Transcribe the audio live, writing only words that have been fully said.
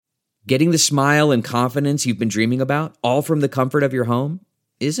Getting the smile and confidence you've been dreaming about, all from the comfort of your home,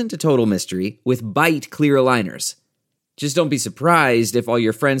 isn't a total mystery with Byte clear aligners. Just don't be surprised if all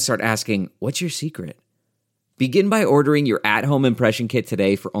your friends start asking, "What's your secret?" Begin by ordering your at-home impression kit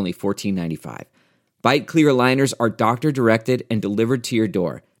today for only $14.95. Byte clear aligners are doctor-directed and delivered to your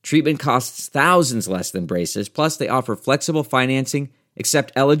door. Treatment costs thousands less than braces, plus they offer flexible financing,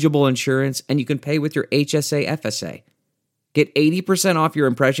 accept eligible insurance, and you can pay with your HSA FSA. Get 80% off your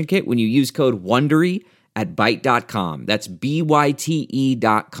impression kit when you use code WONDERY at Byte.com. That's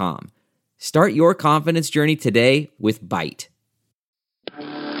BYTE.com. Start your confidence journey today with Byte.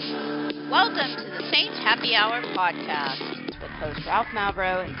 Welcome to the Saints Happy Hour podcast with host Ralph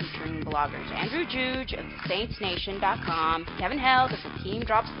Malbrough and featuring bloggers Andrew Juge of SaintsNation.com, Kevin Held of The Team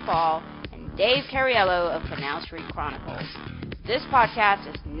Drops the Ball, and Dave Cariello of Canal Street Chronicles. This podcast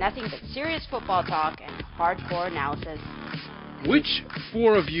is nothing but serious football talk and hardcore analysis. Which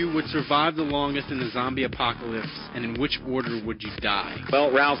four of you would survive the longest in the zombie apocalypse, and in which order would you die?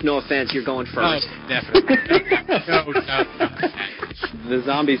 Well, Ralph, no offense, you're going first. Oh, definitely. No. The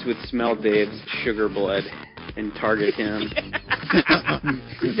zombies would smell Dave's sugar blood and target him.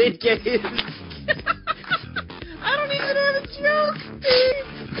 They'd get his... I don't even have a joke, Dave.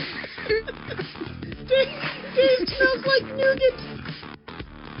 Dave smells like nougat.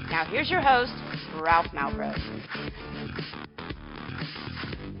 Now here's your host, Ralph Malbrough.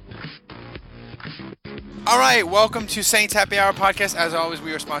 All right, welcome to Saints Happy Hour podcast. As always,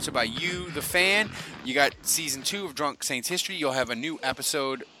 we are sponsored by you, the fan. You got season 2 of Drunk Saints History. You'll have a new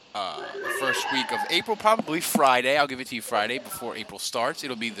episode the first week of April, probably Friday. I'll give it to you Friday before April starts.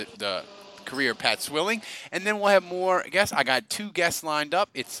 It'll be the career of Pat Swilling. And then we'll have more guests. I got 2 guests lined up.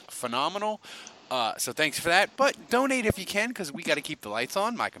 It's phenomenal. So thanks for that. But donate if you can, because we got to keep the lights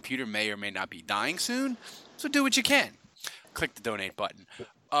on. My computer may or may not be dying soon. So do what you can. Click the donate button.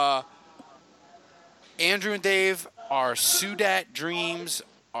 Andrew and Dave, our Sudat dreams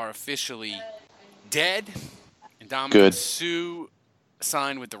are officially dead. And Dominic Sue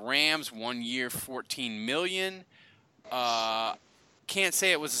signed with the Rams, 1 year, $14 million. Can't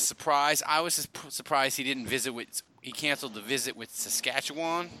say it was a surprise. I was surprised he didn't he canceled the visit with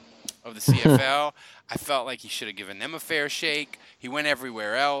Saskatchewan of the CFL. I felt like he should have given them a fair shake. He went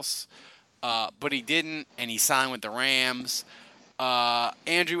everywhere else, but he didn't, and he signed with the Rams.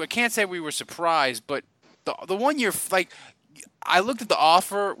 Andrew, I can't say we were surprised, but the 1 year, like, I looked at the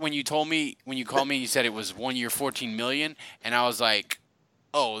offer when you called me, you said it was 1 year, $14 million, and I was like,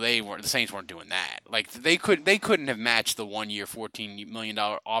 oh, the Saints weren't doing that. Like, they couldn't have matched the 1 year, $14 million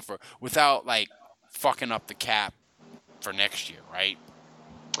offer without, like, fucking up the cap for next year, right?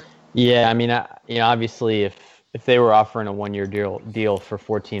 Yeah, I mean, obviously, if they were offering a 1 year deal for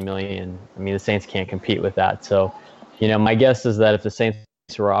 $14 million, I mean, the Saints can't compete with that. So, my guess is that if the Saints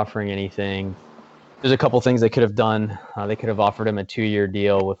were offering anything, there's a couple things they could have done. They could have offered him a 2-year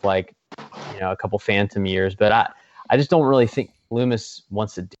deal with, like, a couple phantom years. But I just don't really think Loomis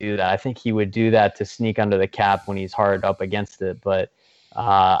wants to do that. I think he would do that to sneak under the cap when he's hard up against it. But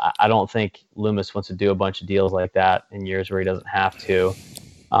I don't think Loomis wants to do a bunch of deals like that in years where he doesn't have to.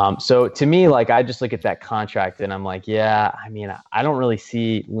 So to me, like, I just look at that contract and I'm like, yeah, I mean, I don't really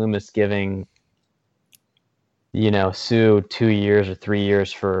see Loomis giving, Sue 2 years or 3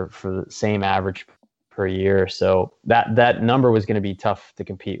 years for the same average per year. So that number was going to be tough to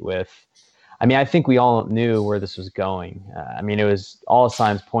compete with. I mean, I think we all knew where this was going. I mean, it was all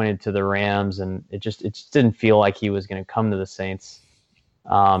signs pointed to the Rams, and it just didn't feel like he was going to come to the Saints.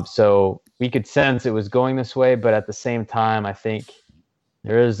 So we could sense it was going this way, but at the same time, I think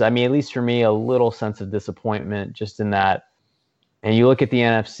there is, I mean, at least for me, a little sense of disappointment just in that. And you look at the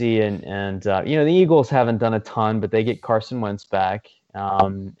NFC and the Eagles haven't done a ton, but they get Carson Wentz back.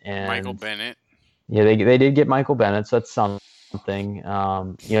 And Michael Bennett. Yeah, they did get Michael Bennett, so that's something.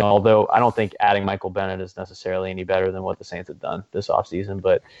 Although I don't think adding Michael Bennett is necessarily any better than what the Saints have done this offseason.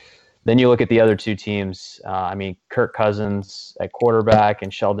 But then you look at the other two teams. Kirk Cousins at quarterback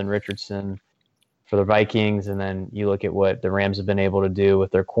and Sheldon Richardson for the Vikings, and then you look at what the Rams have been able to do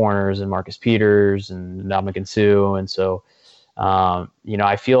with their corners and Marcus Peters and Ndamukong Suh. And so,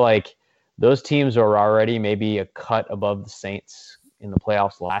 I feel like those teams are already maybe a cut above the Saints in the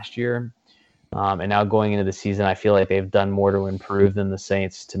playoffs last year. And now going into the season, I feel like they've done more to improve than the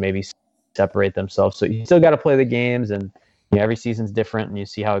Saints to maybe separate themselves. So you still got to play the games, and every season's different, and you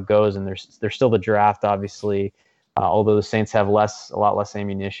see how it goes. And there's still the draft, obviously, although the Saints have a lot less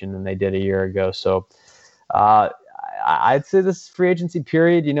ammunition than they did a year ago. So I'd say this free agency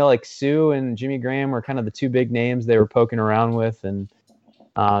period, like Sue and Jimmy Graham were kind of the two big names they were poking around with, and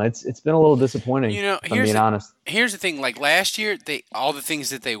It's been a little disappointing. You know, if I'm being honest. Here's the thing. Like last year, all the things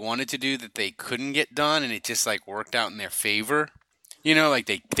that they wanted to do that they couldn't get done, and it just like worked out in their favor. You know, like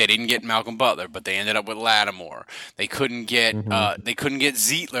they didn't get Malcolm Butler, but they ended up with Lattimore. They couldn't get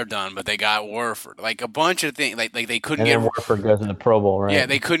Zietler done, but they got Warford. Like a bunch of things. Like they couldn't And get then Warford goes in the Pro Bowl, right? Yeah,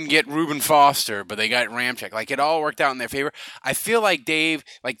 they couldn't get Reuben Foster, but they got Ramczyk. Like it all worked out in their favor. I feel like Dave,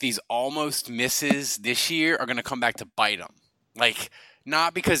 like these almost misses this year are going to come back to bite them. Like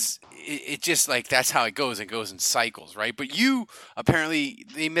not because it just like that's how it goes. It goes in cycles, right? But you apparently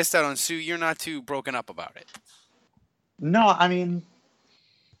they missed out on Sue. You're not too broken up about it. No, I mean,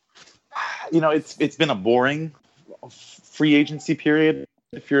 it's been a boring free agency period.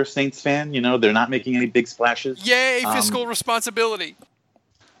 If you're a Saints fan, they're not making any big splashes. Yay, fiscal responsibility.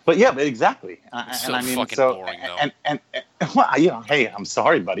 But yeah, exactly. Fucking boring, though. And well, hey, I'm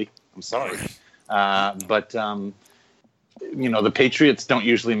sorry, buddy. I'm sorry. But the Patriots don't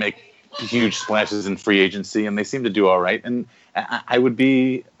usually make huge splashes in free agency, and they seem to do all right. And I would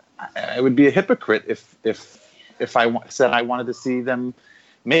be a hypocrite if I said I wanted to see them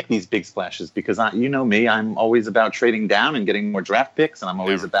make these big splashes, because me, I'm always about trading down and getting more draft picks, and I'm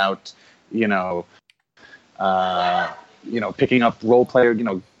always about picking up role player,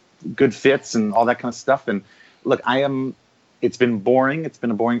 good fits and all that kind of stuff. And look, it's been boring. It's been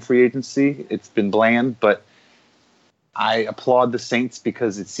a boring free agency. It's been bland, but I applaud the Saints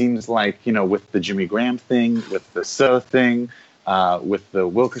because it seems like, with the Jimmy Graham thing, with the thing, with the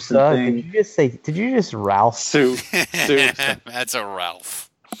Wilkerson thing. Did you just Ralph? Sue. That's a Ralph.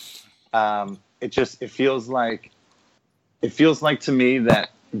 It feels like to me that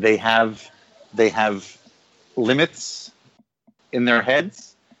they have limits in their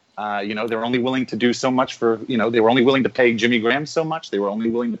heads. They're only willing to do so much for, they were only willing to pay Jimmy Graham so much. They were only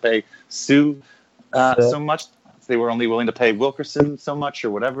willing to pay Sue so much. They were only willing to pay Wilkerson so much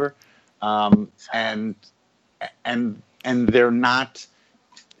or whatever. And they're not,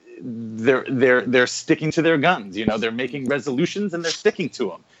 they're sticking to their guns. They're making resolutions and they're sticking to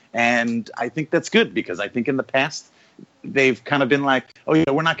them. And I think that's good, because I think in the past they've kind of been like, oh,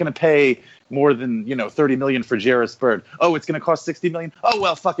 we're not going to pay more than, $30 million for Jairus Byrd. Oh, it's going to cost $60 million. Oh,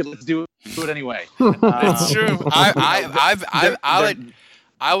 well, fuck it. Let's do it anyway. It's true.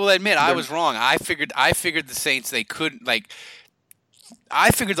 I will admit I was wrong. I figured the Saints, they couldn't, like,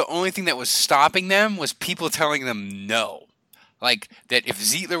 I figured the only thing that was stopping them was people telling them no. Like, that if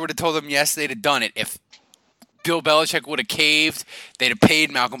Zietler would have told them yes, they'd have done it. If Bill Belichick would have caved, they'd have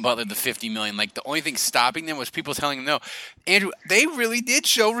paid Malcolm Butler the $50 million. Like, the only thing stopping them was people telling them no. Andrew, they really did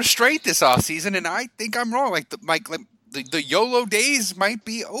show restraint this offseason, and I think I'm wrong. Like the YOLO days might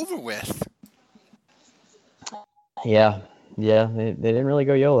be over with. Yeah, they didn't really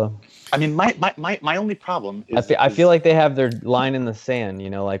go YOLO. I mean, my only problem is I feel like they have their line in the sand.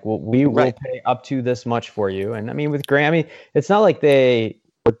 Like, well, we will pay up to this much for you. And I mean, with Grammy, it's not like they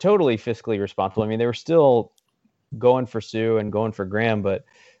were totally fiscally responsible. I mean, they were still going for Sue and going for Graham, but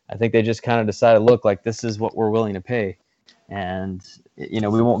I think they just kind of decided, look, like, this is what we're willing to pay, and we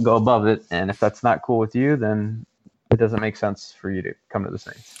won't go above it. And if that's not cool with you, then it doesn't make sense for you to come to the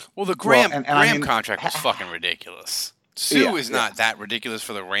Saints. Well, the Graham contract was fucking ridiculous. Sue is not that ridiculous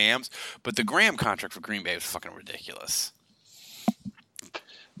for the Rams, but the Graham contract for Green Bay was fucking ridiculous.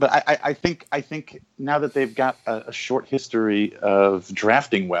 But I think now that they've got a short history of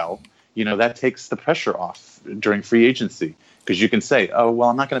drafting well, that takes the pressure off during free agency, because you can say, oh, well,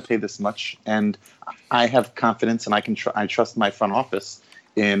 I'm not going to pay this much, and I have confidence, and I trust my front office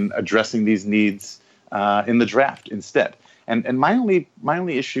in addressing these needs in the draft instead. And my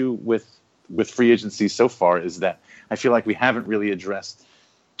only issue with free agency so far is that I feel like we haven't really addressed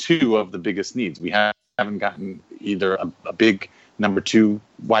two of the biggest needs. We haven't gotten either a big number 2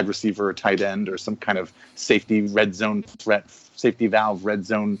 wide receiver or tight end, or some kind of safety valve red zone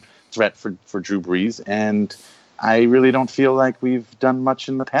threat for Drew Brees. And I really don't feel like we've done much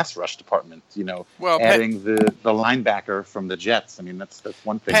in the pass rush department. Adding the linebacker from the Jets. I mean, that's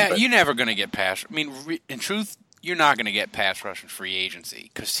one thing. Pat, you're never going to get pass. I mean, in truth, you're not going to get pass rush in free agency,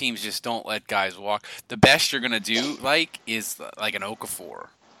 because teams just don't let guys walk. The best you're going to do, is like an Okafor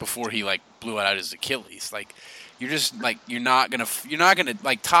before he blew out his Achilles. Like, you're just you're not gonna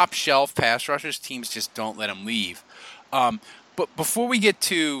top shelf pass rushers. Teams just don't let them leave. But before we get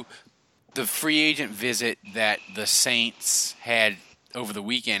to the free agent visit that the Saints had over the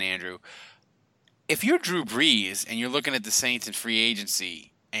weekend, Andrew, if you're Drew Brees and you're looking at the Saints in free agency,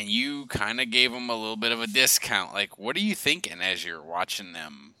 and you kind of gave them a little bit of a discount, what are you thinking as you're watching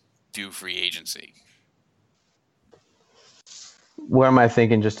them do free agency? What am I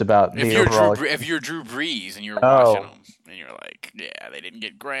thinking just about if you're Drew Brees and you're watching them? And you're like, yeah, they didn't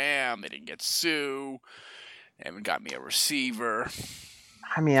get Graham. They didn't get Sue. They haven't got me a receiver.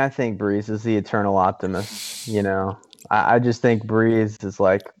 I mean, I think Breeze is the eternal optimist. I just think Breeze is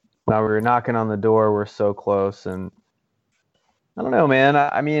like, no, we're knocking on the door. We're so close. And I don't know, man.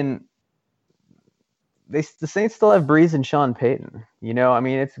 I mean, the Saints still have Breeze and Sean Payton. I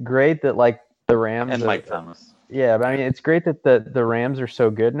mean, it's great that like the Rams and Mike Thomas. Yeah, but I mean, it's great that the Rams are so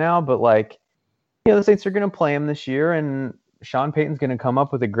good now. But like, the Saints are going to play him this year, and Sean Payton's going to come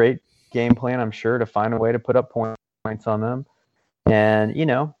up with a great game plan, I'm sure, to find a way to put up points on them. And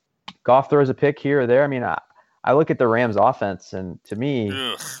Goff throws a pick here or there. I mean, I look at the Rams I and to me,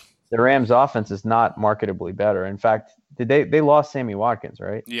 the Rams offense is not marketably better. In fact, they lost Sammy Watkins,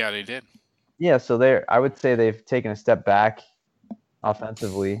 right? Yeah, they did. Yeah, so I would say they've taken a step back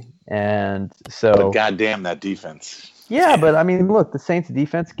offensively, and so. But goddamn that defense. Yeah, but I mean, look, the Saints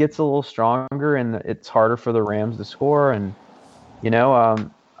defense gets a little stronger, and it's harder for the Rams to score. And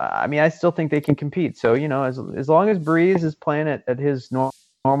I mean, I still think they can compete. So as long as Breeze is playing at his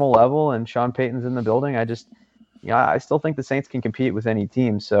normal level and Sean Payton's in the building, I still think the Saints can compete with any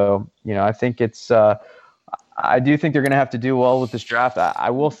team. So I think I do think they're going to have to do well with this draft. I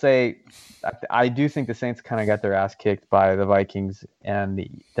will say, I do think the Saints kind of got their ass kicked by the Vikings and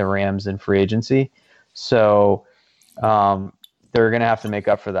the Rams in free agency. So. They're going to have to make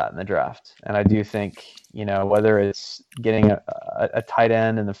up for that in the draft. And I do think, whether it's getting a tight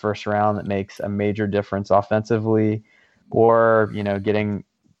end in the first round that makes a major difference offensively, or, getting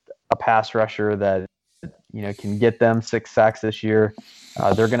a pass rusher that, can get them 6 sacks this year,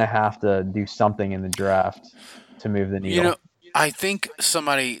 they're going to have to do something in the draft to move the needle. I think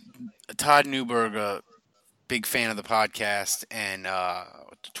Todd Newberg, a big fan of the podcast and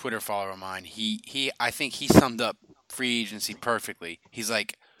Twitter follower of mine, I think he summed up free agency perfectly. He's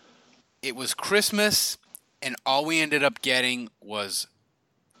like, it was Christmas and all we ended up getting was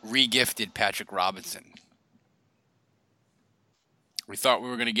re-gifted Patrick Robinson. We thought we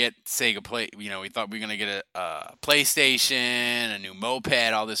were going to get Sega Play, we thought we were going to get a PlayStation, a new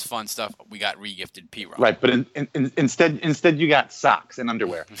moped, all this fun stuff. We got re-gifted P. Rob. Right, but instead you got socks and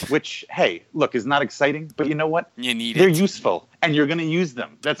underwear, which, hey, look, is not exciting, but you know what? You need They're it. useful, and you're going to use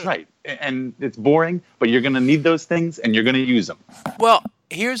them. That's right. And it's boring, but you're going to need those things, and you're going to use them. Well,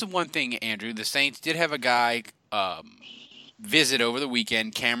 here's one thing, Andrew. The Saints did have a guy visit over the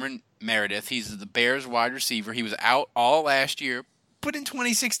weekend, Cameron Meredith. He's the Bears wide receiver. He was out all last year. But in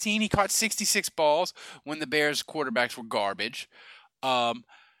 2016, he caught 66 balls when the Bears quarterbacks were garbage.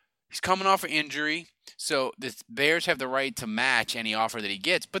 He's coming off an injury, so the Bears have the right to match any offer that he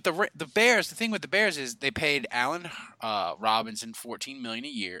gets. But the thing with the Bears is they paid Allen Robinson $14 million a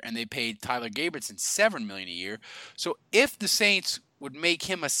year, and they paid Tyler Gabrielson $7 million a year. So if the Saints would make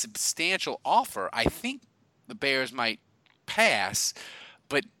him a substantial offer, I think the Bears might pass.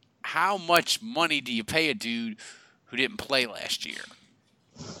 But how much money do you pay a dude who didn't play last year?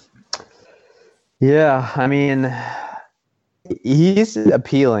 Yeah, I mean, he's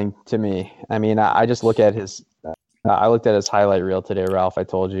appealing to me. I mean, I just look at I looked at his highlight reel today, Ralph, I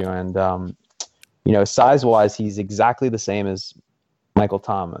told you, and, size-wise, he's exactly the same as Michael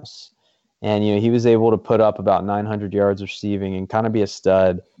Thomas. And, he was able to put up about 900 yards receiving and kind of be a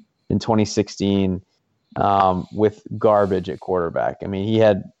stud in 2016 with garbage at quarterback. I mean, he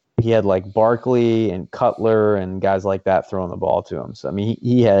had like Barkley and Cutler and guys like that throwing the ball to him. So, I mean,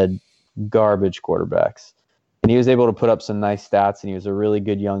 he had garbage quarterbacks. And he was able to put up some nice stats, and he was a really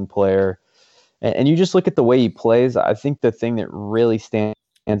good young player. And you just look at the way he plays, I think the thing that really stands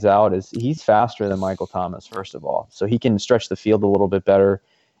out is he's faster than Michael Thomas, first of all. So he can stretch the field a little bit better.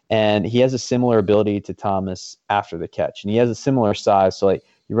 And he has a similar ability to Thomas after the catch. And he has a similar size. So, like,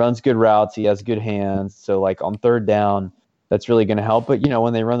 he runs good routes. He has good hands. So, like, on third down, that's really going to help. But,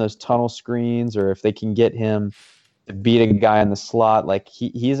 when they run those tunnel screens, or if they can get him to beat a guy in the slot, like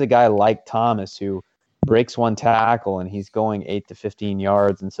he's a guy like Thomas who breaks one tackle and he's going 8 to 15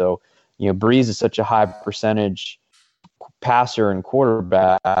 yards. And so, Breeze is such a high percentage passer and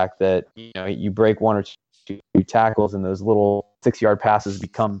quarterback that, you break 1 or 2 tackles and those little 6-yard passes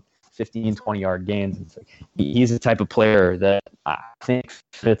become 15, 20-yard gains. It's like, he's the type of player that I think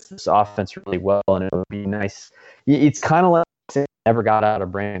fits this offense really well, and it would be nice. It's kind of like I never got out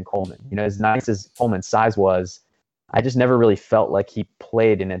of Brandon Coleman. As nice as Coleman's size was, I just never really felt like he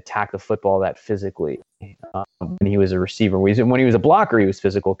played and attacked the football that physically when he was a receiver. When he was a blocker, he was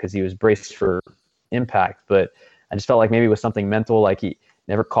physical because he was braced for impact. But I just felt like maybe it was something mental, like he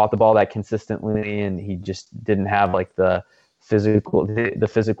never caught the ball that consistently, and he just didn't have like the physical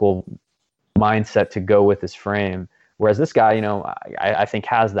mindset to go with his frame. Whereas this guy, I think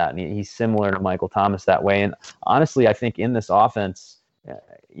has that, and he's similar to Michael Thomas that way. And honestly, I think in this offense,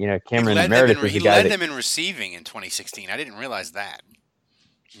 Cameron Meredith is the guy led them in receiving in 2016. I didn't realize that.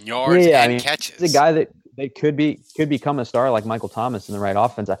 Yards and catches. He's a guy that could become a star like Michael Thomas in the right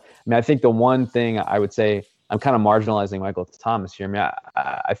offense. I think the one thing I would say, I'm kind of marginalizing Michael Thomas here.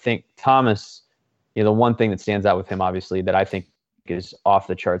 I think Thomas, the one thing that stands out with him, obviously, that I think is off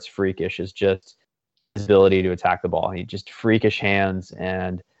the charts freakish is just his ability to attack the ball. He just freakish hands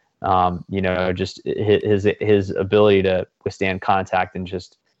and, just his ability to withstand contact and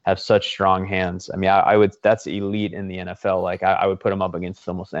just have such strong hands. I would, that's elite in the NFL. Like I would put him up against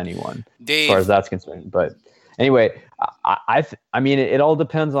almost anyone Dave. As far as that's concerned. But anyway, it all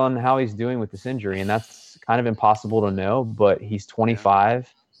depends on how he's doing with this injury, and that's kind of impossible to know, but he's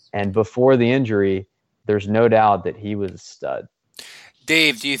 25 and before the injury, there's no doubt that he was a stud.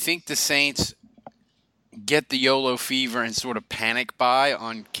 Dave, do you think the Saints get the YOLO fever and sort of panic buy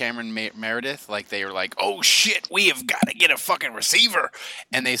on Cameron Meredith? Like they were like, oh shit, we have got to get a fucking receiver.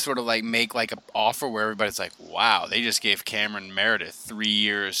 And they sort of like make like an offer where everybody's like, wow, they just gave Cameron Meredith 3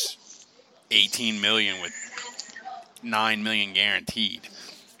 years, $18 million with $9 million guaranteed.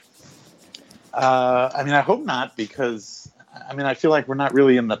 I hope not, because I feel like we're not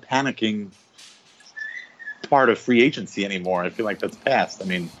really in the panicking part of free agency anymore. I feel like that's past.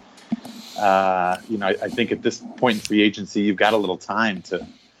 I think at this point in free agency, you've got a little time to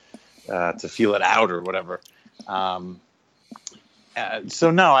feel it out or whatever.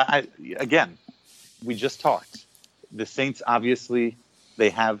 Again, we just talked. The Saints, obviously, they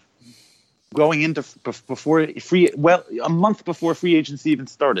have going into a month before free agency even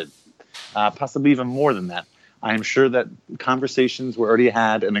started, possibly even more than that. I am sure that conversations were already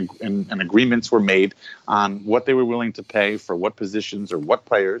had and agreements were made on what they were willing to pay for what positions or what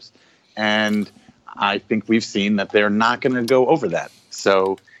players. And I think we've seen that they're not going to go over that.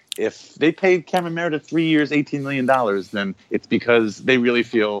 So if they paid Cameron Meredith 3 years, $18 million, then it's because they really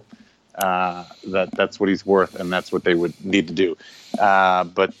feel that that's what he's worth and that's what they would need to do.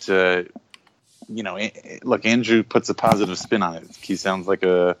 Look, Andrew puts a positive spin on it. He sounds like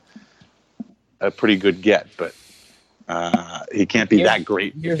a pretty good get, but he can't be that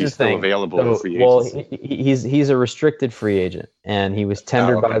great if he's still available in free agency. Well, he's a restricted free agent, and he was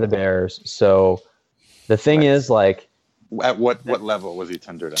tendered by the Bears. So the thing is, like, at what level was he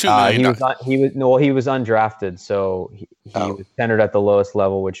tendered at? He was undrafted, so he was tendered at the lowest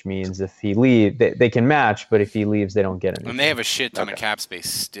level, which means if he leaves, they can match, but if he leaves, they don't get anything. And they have a shit ton of cap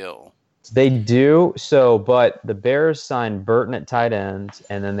space still. They do. So, but the Bears signed Burton at tight end,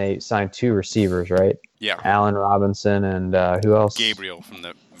 and then they signed 2 receivers, right? Yeah. Allen Robinson and who else? Gabriel from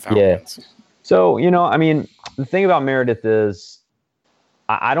the Falcons. Yeah. So, the thing about Meredith is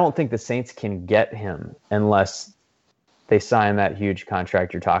I don't think the Saints can get him unless they sign that huge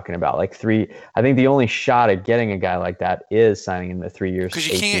contract you're talking about. I think the only shot at getting a guy like that is signing him to 3 years. Because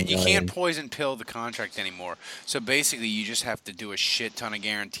you can't poison pill the contract anymore. So basically, you just have to do a shit ton of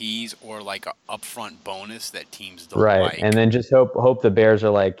guarantees or like an upfront bonus that teams don't like. Right, and then just hope the Bears are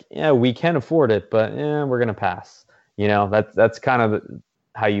like, yeah, we can afford it, but we're gonna pass. That's kind of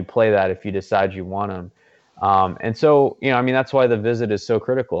how you play that if you decide you want him. And so that's why the visit is so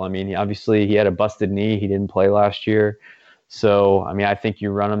critical. Obviously he had a busted knee; he didn't play last year. So, I think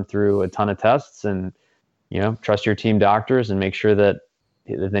you run them through a ton of tests and, trust your team doctors and make sure that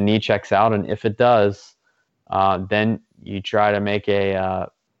the knee checks out. And if it does, then you try to make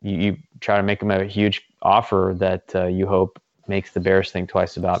you try to make them a huge offer that you hope makes the Bears think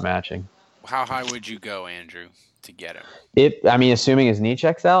twice about matching. How high would you go, Andrew, to get him? Assuming his knee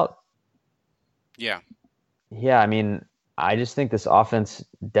checks out? Yeah. Yeah, I just think this offense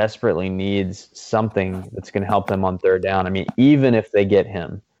desperately needs something that's going to help them on third down. Even if they get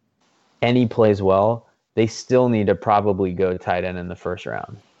him and he plays well, they still need to probably go tight end in the first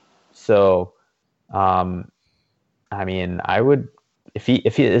round. So, I would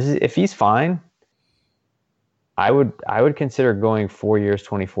if he's fine, I would consider going 4 years,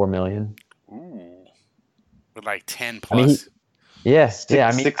 $24 million. Ooh, with like 10 plus.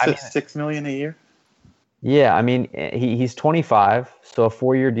 $6 million a year. Yeah, he's 25, so a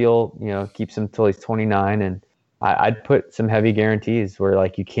 4-year deal, keeps him till he's 29, and I'd put some heavy guarantees where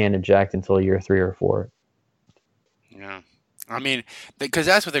you can't eject until year 3 or 4. Yeah, because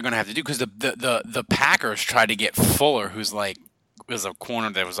that's what they're going to have to do. Because the Packers tried to get Fuller, who's was a corner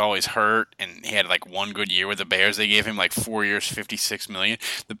that was always hurt, and he had one good year with the Bears. They gave him 4 years, $56 million.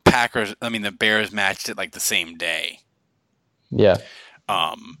 The Bears matched it the same day. Yeah.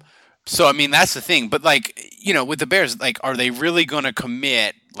 So, that's the thing. But, with the Bears, are they really going to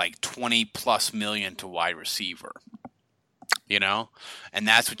commit, $20+ million to wide receiver? you know, and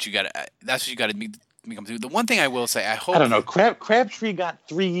that's what you got to become do. The one thing I will say, I hope. I don't know. Crabtree got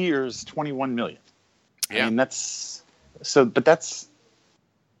 3 years, $21 million. Yeah. I mean, that's so. But that's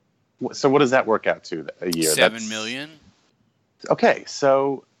so. What does that work out to a year? $7 million. Okay,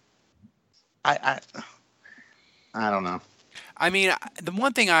 so I don't know. I mean, the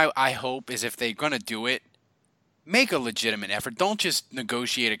one thing I hope is if they're going to do it, make a legitimate effort. Don't just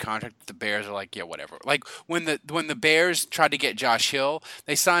negotiate a contract that the Bears are like, yeah, whatever. Like when the Bears tried to get Josh Hill,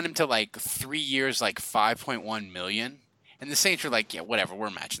 they signed him to like 3 years, like $5.1 million, and the Saints were like, yeah, whatever, we're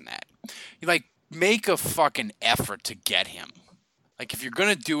matching that. You like make a fucking effort to get him. Like if you're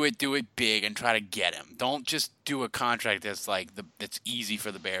gonna do it big and try to get him. Don't just do a contract that's like that's easy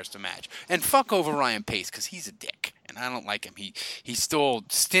for the Bears to match. And fuck over Ryan Pace because he's a dick. And I don't like him. He stole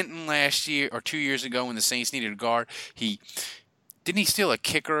Stinton last year or 2 years ago when the Saints needed a guard. Didn't he steal a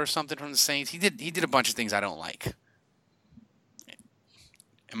kicker or something from the Saints? He did a bunch of things I don't like.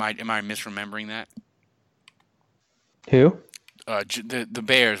 Am I misremembering that? Who? The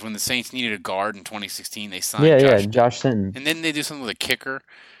Bears, when the Saints needed a guard in 2016, they signed Josh Stinton. And then they do something with a kicker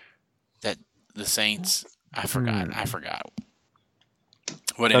that the Saints I forgot.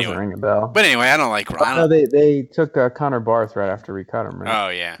 But Doesn't ring a bell. But anyway, I don't like Ryan. No, they took Connor Barth right after we cut him, right? Oh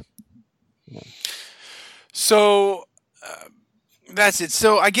yeah. So that's it.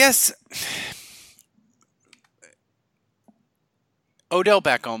 So I guess Odell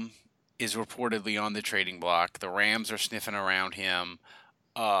Beckham is reportedly on the trading block. The Rams are sniffing around him.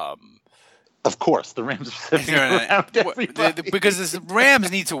 Of course, the Rams are sniffing around everybody. Because the Rams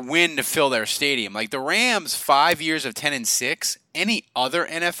need to win to fill their stadium. Like the Rams, 5 years of 10-6. Any other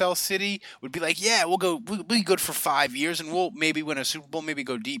NFL city would be like, yeah, we'll be good for 5 years, and we'll maybe win a Super Bowl, maybe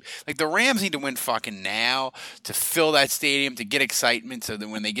go deep. Like the Rams need to win fucking now to fill that stadium, to get excitement, so that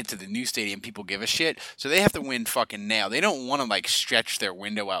when they get to the new stadium, people give a shit. So they have to win fucking now. They don't want to like stretch their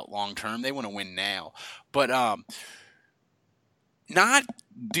window out long term. They want to win now. But not.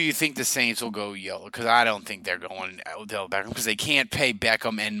 Do you think the Saints will go yellow? Because I don't think they're going Odell Beckham because they can't pay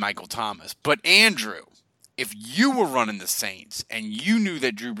Beckham and Michael Thomas. But Andrew, if you were running the Saints and you knew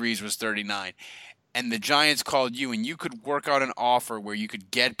that Drew Brees was 39 and the Giants called you and you could work out an offer where you could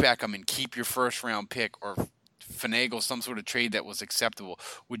get Beckham and keep your first-round pick or finagle some sort of trade that was acceptable,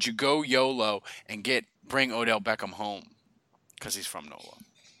 would you go YOLO and bring Odell Beckham home because he's from NOLA?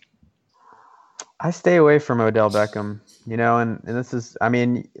 I stay away from Odell Beckham, and this is, I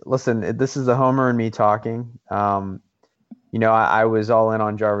mean, listen, this is the homer and me talking. I was all in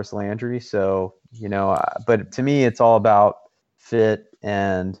on Jarvis Landry, so, but to me, it's all about fit.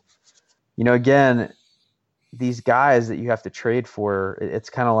 And, again, these guys that you have to trade for,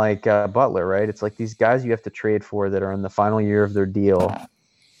 it's kind of like Butler, right? It's like these guys you have to trade for that are in the final year of their deal.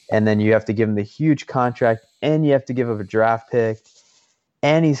 And then you have to give them the huge contract and you have to give them a draft pick.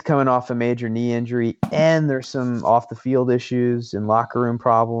 And he's coming off a major knee injury, and there's some off-the-field issues and locker room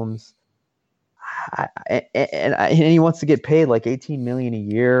problems. And he wants to get paid like $18 million a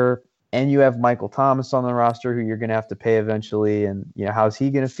year, and you have Michael Thomas on the roster who you're going to have to pay eventually. And how's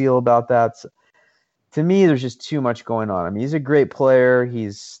he going to feel about that? So, to me, there's just too much going on. I mean, he's a great player.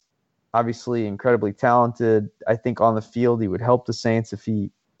 He's obviously incredibly talented. I think on the field he would help the Saints if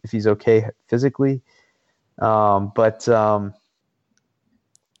he's okay physically. But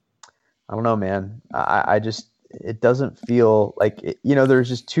I don't know, man. I just, it doesn't feel like, there's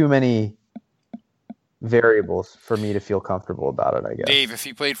just too many variables for me to feel comfortable about it, I guess. Dave, if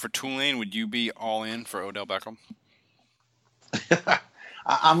he played for Tulane, would you be all in for Odell Beckham?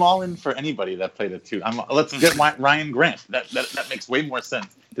 I'm all in for anybody that played at Tulane. Let's get Ryan Grant. That makes way more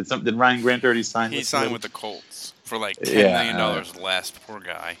sense. Did Ryan Grant already sign? He signed with the Colts for like $10 million less. Poor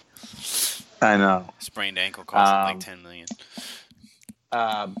guy. I know. Sprained ankle cost him like $10 million.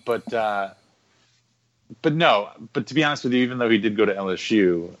 But no. But to be honest with you, even though he did go to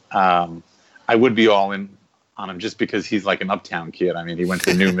LSU, I would be all in on him just because he's like an uptown kid. I mean, he went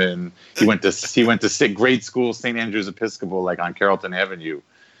to Newman. he went to grade school, St. Andrew's Episcopal, like on Carrollton Avenue,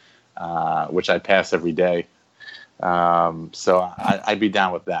 which I pass every day. So I'd be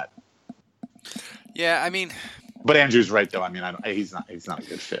down with that. Yeah, I mean. But Andrew's right though. I mean, he's not a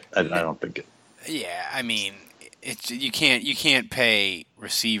good fit. I don't think it. Yeah, I mean. You can't pay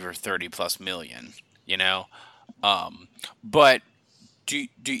receiver $30+ million, but do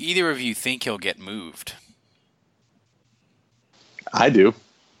either of you think he'll get moved? I do.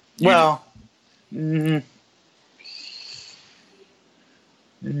 Yeah.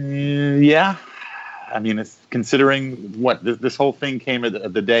 I mean, it's considering what this whole thing came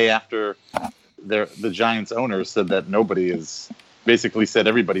the day after the Giants owner said that basically said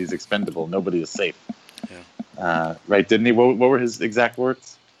everybody is expendable, nobody is safe. Yeah. Right? Didn't he? What were his exact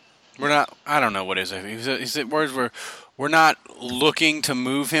words? We're not. I don't know what his words were. We're not looking to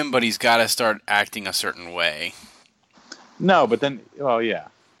move him, but he's got to start acting a certain way. No, but then, well, yeah.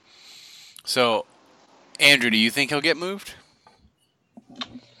 So, Andrew, do you think he'll get moved?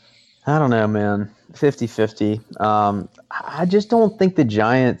 I don't know, man. 50-50. I just don't think the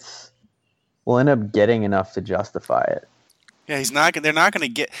Giants will end up getting enough to justify it. Yeah, he's not. They're not going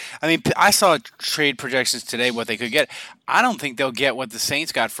to get. I mean, I saw trade projections today what they could get. I don't think they'll get what the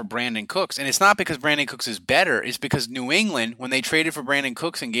Saints got for Brandon Cooks, and it's not because Brandon Cooks is better. It's because New England, when they traded for Brandon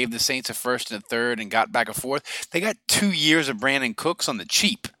Cooks and gave the Saints a first and a third and got back and forth, they got 2 years of Brandon Cooks on the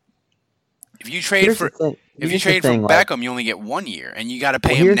cheap. If you trade for Beckham, you only get 1 year, and you got to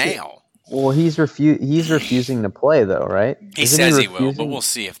pay him now. Well, he's refusing to play though, right? He says he will, but we'll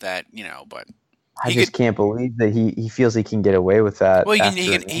see if that, but. I just can't believe that he feels he can get away with that. Well,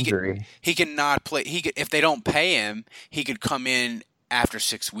 injury. He can not play. He could, if they don't pay him, he could come in after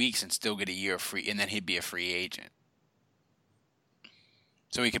 6 weeks and still get a year free, and then he'd be a free agent.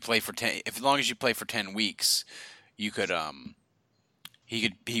 So he could play for 10. As long as you play for 10 weeks, you could.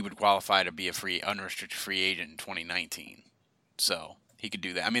 He would qualify to be a unrestricted free agent in 2019. So he could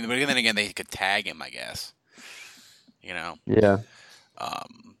do that. I mean, but then again, they could tag him, I guess. Yeah.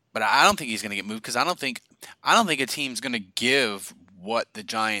 But I don't think he's going to get moved because I don't think a team's going to give what the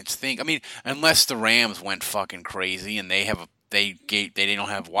Giants think. I mean, unless the Rams went fucking crazy and they don't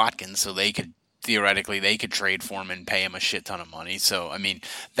have Watkins, so they could theoretically trade for him and pay him a shit ton of money. So I mean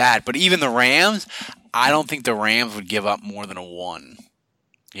that. But even the Rams, I don't think the Rams would give up more than a 1.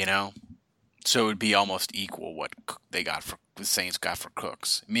 So it would be almost equal what the Saints got for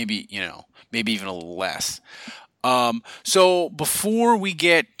Cooks. Maybe even a little less. So before we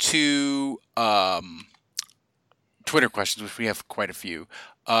get to Twitter questions, which we have quite a few,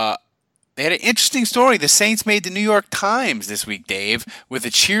 they had an interesting story. The Saints made the New York Times this week, Dave, with a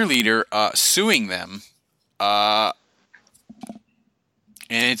cheerleader suing them, and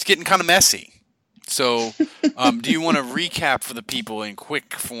it's getting kind of messy. So do you want to recap for the people in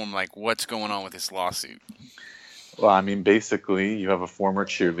quick form, like what's going on with this lawsuit? Well, I mean, basically, you have a former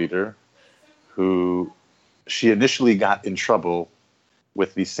cheerleader who... She initially got in trouble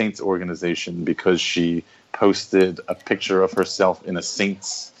with the Saints organization because she posted a picture of herself in a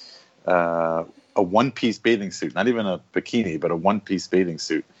Saints, a one-piece bathing suit, not even a bikini, but a one-piece bathing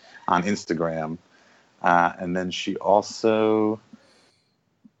suit on Instagram. And then she also,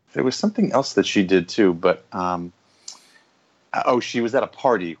 there was something else that she did too, but she was at a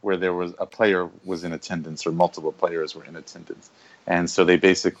party where there was a player was in attendance or multiple players were in attendance. And so they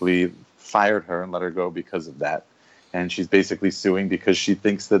basically fired her and let her go because of that. And she's basically suing because she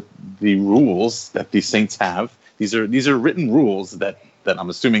thinks that the rules that the Saints have, these are written rules that I'm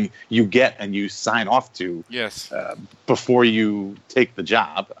assuming you get and you sign off to before you take the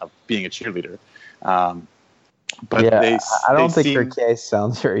job of being a cheerleader. But yeah, I don't think her case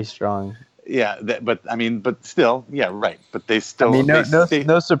sounds very strong. Yeah, but still, yeah, right. But they still. I mean,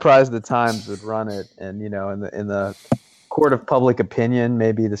 no surprise the Times would run it, and in the court of public opinion,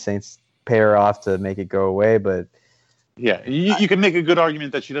 maybe the Saints pay her off to make it go away. But yeah, you can make a good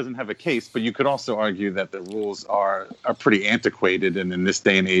argument that she doesn't have a case, but you could also argue that the rules are pretty antiquated, and in this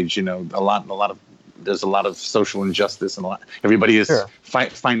day and age, there's a lot of social injustice, and everybody is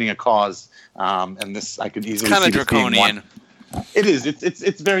finding a cause. And this I could easily kind of draconian. It is.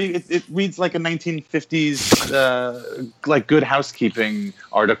 It's very. It reads like a 1950s like Good Housekeeping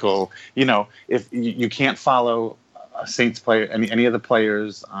article. If you can't follow a Saints player, any of the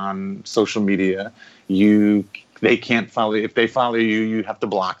players on social media, they can't follow. If they follow you, you have to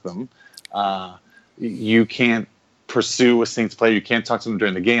block them. You can't pursue a Saints player. You can't talk to them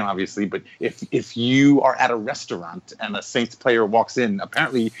during the game, obviously. But if you are at a restaurant and a Saints player walks in,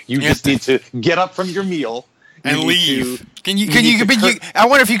 apparently you just need to get up from your meal and leave. I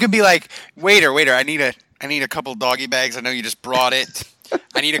wonder if you could be like, waiter, I need a couple doggy bags. I know you just brought it.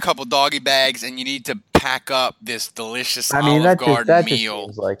 I need a couple doggy bags, and you need to pack up this delicious Olive Garden meal.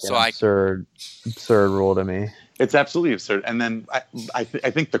 Just seems like an absurd rule to me. It's absolutely absurd. And then I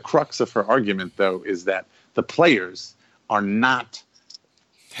think the crux of her argument, though, is that the players are not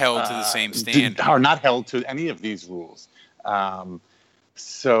held to the same standard. Are not held to any of these rules. I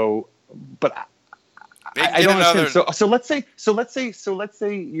don't understand. So let's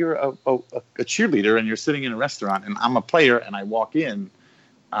say you're a cheerleader and you're sitting in a restaurant and I'm a player and I walk in.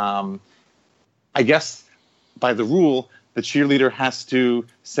 I guess by the rule, the cheerleader has to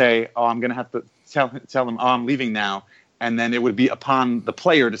say, "Oh, I'm going to have to tell them, oh, I'm leaving now," and then it would be upon the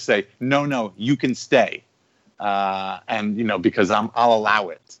player to say, "No, you can stay," because I'll allow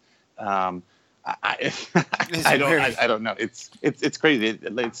it. I, I don't know. It's crazy.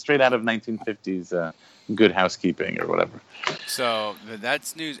 It's straight out of 1950s Good Housekeeping or whatever. So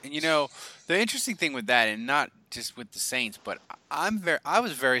that's news. And the interesting thing with that, and not just with the Saints, but I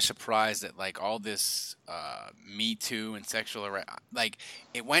was very surprised that like all this Me Too and sexual like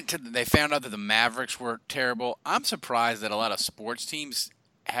it went to, they found out that the Mavericks were terrible. I'm surprised that a lot of sports teams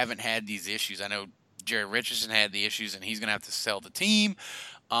haven't had these issues. I know Jerry Richardson had the issues, and he's going to have to sell the team.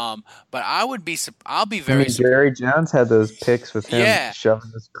 But I'll be very. Jerry Jones had those pics with him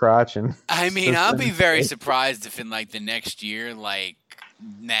shoving his crotch and. I'll be very surprised if in like the next year, like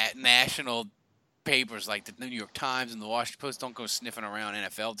national papers like the New York Times and the Washington Post don't go sniffing around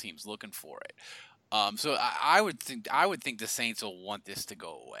NFL teams looking for it. So I would think the Saints will want this to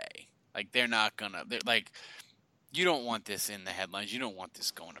go away. Like they're like, you don't want this in the headlines. You don't want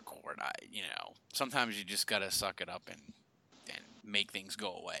this going to court. Sometimes you just gotta suck it up and make things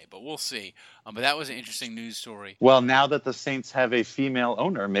go away. But we'll see. But that was an interesting news story. Well, now that the Saints have a female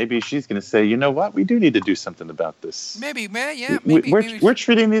owner, maybe she's going to say, you know what, we do need to do something about this. Maybe. We're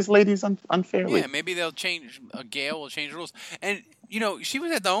treating these ladies unfairly. Yeah, maybe they'll change. Gail will change the rules. And she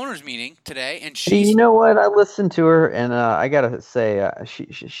was at the owners' meeting today, and she. You know what? I listened to her, and I gotta say,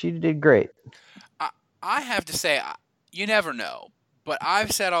 she did great. I have to say, you never know, but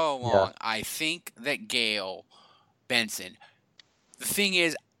I've said all along, I think that Gail Benson. The thing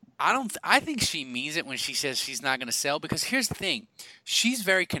is, I think she means it when she says she's not going to sell, because here's the thing. She's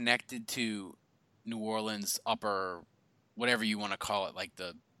very connected to New Orleans upper, whatever you want to call it, like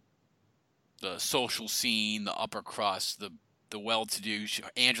the social scene, the upper crust, the well-to-do.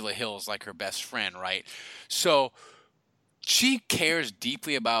 Angela Hill is like her best friend, right? So she cares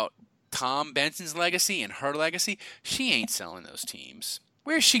deeply about Tom Benson's legacy and her legacy. She ain't selling those teams.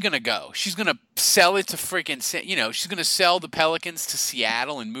 Where's she going to go? She's going to sell it to freaking, she's going to sell the Pelicans to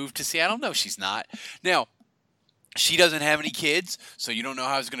Seattle and move to Seattle? No, she's not. Now, she doesn't have any kids, so you don't know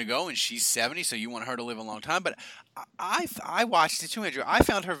how it's going to go, and she's 70, so you want her to live a long time. But I watched it too, Andrew. I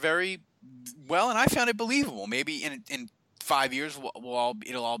found her very well, and I found it believable. Maybe in 5 years,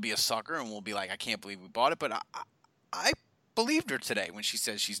 it'll all be a sucker, and we'll be like, I can't believe we bought it. But I believed her today when she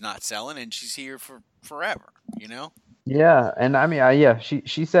says she's not selling, and she's here for forever, Yeah, and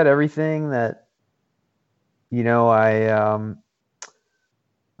she said everything that,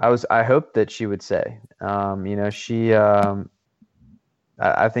 I hoped that she would say. I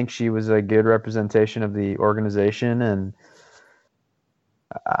think she was a good representation of the organization, and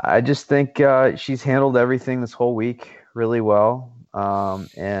I just think she's handled everything this whole week really well. I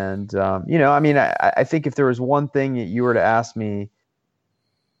think if there was one thing that you were to ask me,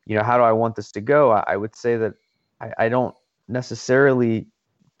 how do I want this to go? I would say that I don't necessarily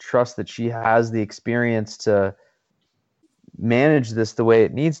trust that she has the experience to manage this the way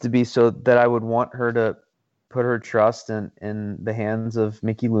it needs to be, so that I would want her to put her trust in the hands of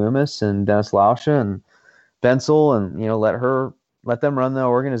Mickey Loomis and Dennis Lauscha and Bensel, and let them run the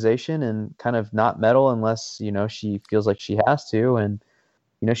organization and kind of not meddle unless she feels like she has to. And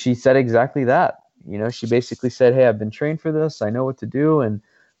she said exactly that. She basically said, hey, I've been trained for this, I know what to do, and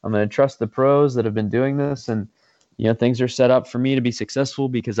I'm going to trust the pros that have been doing this, and things are set up for me to be successful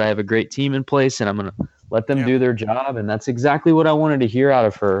because I have a great team in place, and I'm going to let them do their job. And that's exactly what I wanted to hear out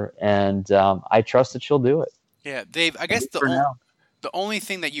of her. And I trust that she'll do it. Yeah, Dave, I guess the only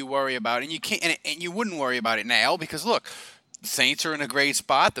thing that you worry about, and you can't, and you wouldn't worry about it now, because look, the Saints are in a great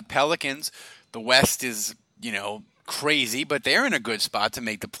spot. The Pelicans, the West is, crazy, but they're in a good spot to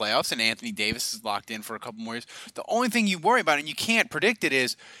make the playoffs, and Anthony Davis is locked in for a couple more years. The only thing you worry about, and you can't predict it,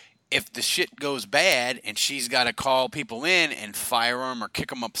 is if the shit goes bad and she's got to call people in and fire them or kick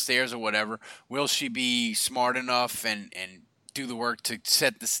them upstairs or whatever, will she be smart enough and do the work to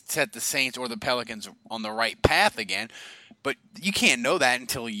set the Saints or the Pelicans on the right path again? But you can't know that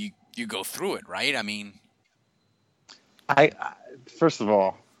until you go through it, right? I first of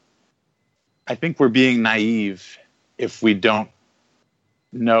all, I think we're being naive if we don't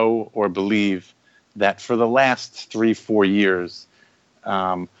know or believe that for the last 3-4 years,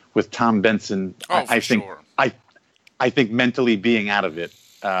 with Tom Benson, I think mentally being out of it.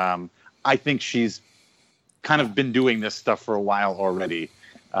 I think she's kind of been doing this stuff for a while already,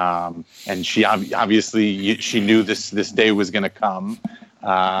 and she obviously she knew this day was going to come.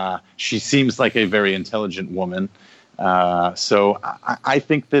 She seems like a very intelligent woman, so I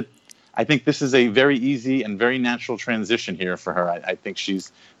think this is a very easy and very natural transition here for her. I think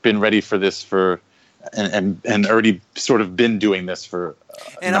she's been ready for this and already sort of been doing this for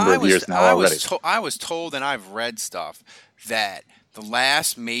a number of years now already. I was told, and I've read stuff, that the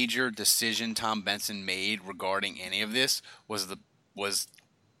last major decision Tom Benson made regarding any of this was the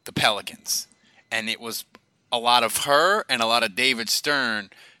Pelicans. and it was a lot of her and a lot of David Stern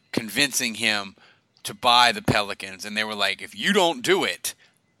convincing him to buy the Pelicans, and they were like, if you don't do it,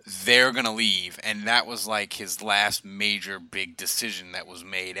 they're going to leave. And that was like his last major big decision that was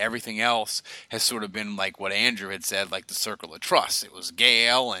made. Everything else has sort of been like what Andrew had said, like the circle of trust. It was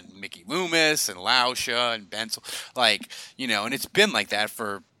Gale and Mickey Loomis and Lauscha and Benson, like, you know, and it's been like that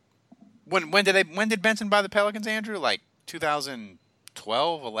for when did Benson buy the Pelicans, Andrew? Like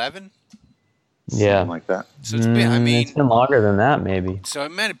 2012, 11? Yeah, Something like that. So it's been, I mean, it's been longer than that, maybe. So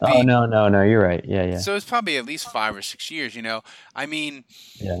it meant to be. Oh no, you're right. Yeah. So it's probably at least 5 or 6 years. You know, I mean,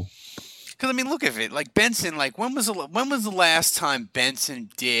 yeah. Because I mean, look at it. Like Benson, like when was the last time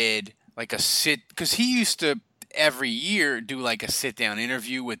Benson did like a sit? Because he used to every year do like a sit down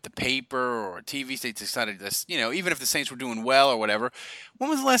interview with the paper or a TV station. Decided this, you know, even if the Saints were doing well or whatever. When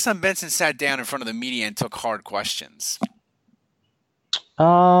was the last time Benson sat down in front of the media and took hard questions?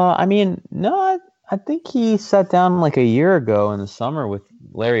 I mean, no, I think he sat down like a year ago in the summer with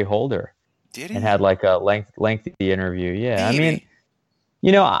Larry Holder. Did he? And had like a lengthy interview. Yeah, Maybe. I mean,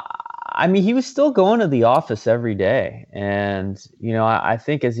 you know, I mean, he was still going to the office every day, and you know, I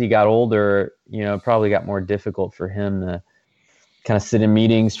think as he got older, you know, it probably got more difficult for him to kind of sit in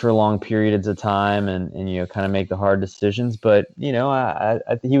meetings for long periods of time and you know, kind of make the hard decisions. But you know, I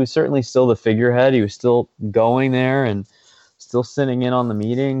he was certainly still the figurehead. He was still going there and still sitting in on the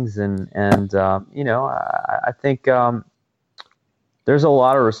meetings, and you know, I think there's a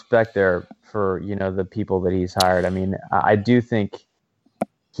lot of respect there for, you know, the people that he's hired. I mean, I do think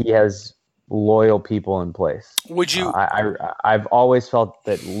he has loyal people in place. Would you? I've always felt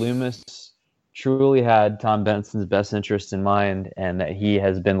that Loomis truly had Tom Benson's best interest in mind, and that he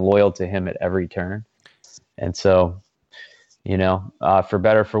has been loyal to him at every turn. And so, you know, for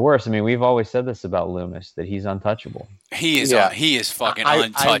better or for worse, I mean, we've always said this about Loomis, that he's untouchable. He is. Yeah. He is fucking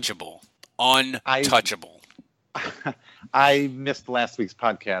untouchable. Untouchable. I missed last week's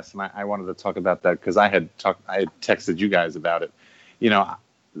podcast, and I wanted to talk about that because I had texted you guys about it. You know,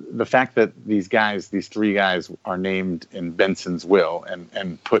 the fact that these three guys, are named in Benson's will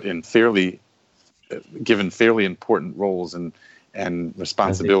and put in given fairly important roles and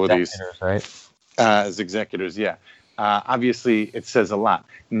responsibilities as executors, yeah. Obviously, it says a lot.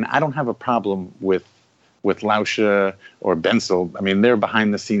 And I don't have a problem with Lauscha or Bensel. I mean, they're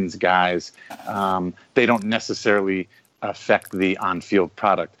behind-the-scenes guys. They don't necessarily affect the on-field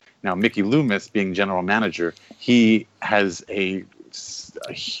product. Now, Mickey Loomis, being general manager, he has a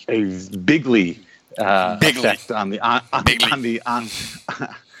bigly effect on the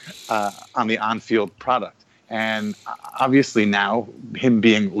on-field product. And obviously now, him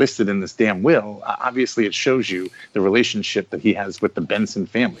being listed in this damn will, obviously it shows you the relationship that he has with the Benson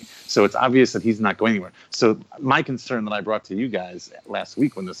family. So it's obvious that he's not going anywhere. So my concern that I brought to you guys last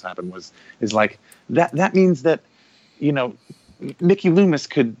week when this happened is like that means that, you know, Mickey Loomis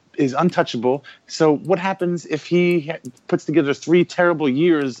is untouchable. So what happens if he puts together 3 terrible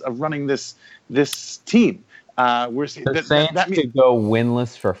years of running this team? The Saints could go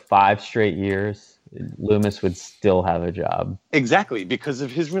winless for 5 straight years. Loomis would still have a job. Exactly, because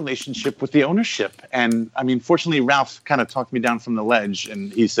of his relationship with the ownership. And I mean, fortunately, Ralph kind of talked me down from the ledge,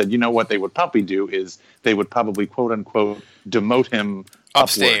 and he said, you know what they would probably do is they would probably, quote unquote, demote him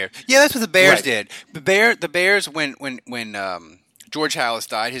upstairs. Upward. Yeah, that's what the Bears Right. did. The Bears, when George Halas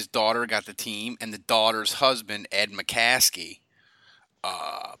died, his daughter got the team, and the daughter's husband, Ed McCaskey,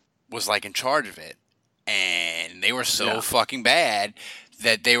 was like in charge of it. And they were so fucking bad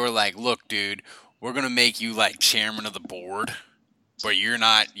that they were like, look, dude, we're going to make you like chairman of the board, but you're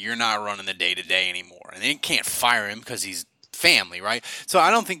not running the day-to-day anymore. And they can't fire him because he's family, right? So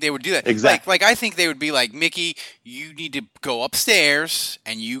I don't think they would do that. Exactly. Like I think they would be like, Mickey, you need to go upstairs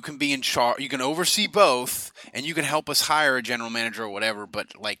and you can be in charge. You can oversee both and you can help us hire a general manager or whatever.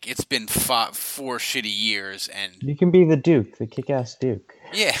 But like, it's been 4 shitty years, and You can be the Duke, the kick-ass Duke.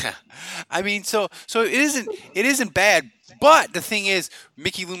 yeah, I mean, so it isn't bad. But the thing is,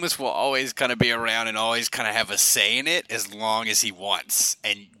 Mickey Loomis will always kind of be around and always kind of have a say in it as long as he wants,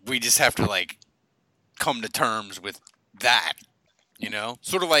 and we just have to like come to terms with that, you know.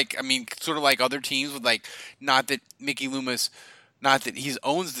 Sort of like other teams with like, not that Mickey Loomis, not that he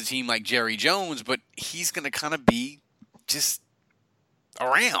owns the team like Jerry Jones, but he's gonna kind of be just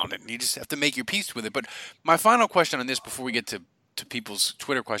around, and you just have to make your peace with it. But my final question on this before we get to people's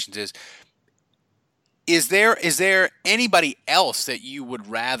Twitter questions is there anybody else that you would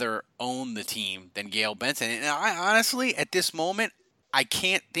rather own the team than Gail Benson? And I honestly, at this moment, I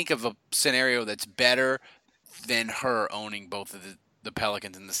can't think of a scenario that's better than her owning both of the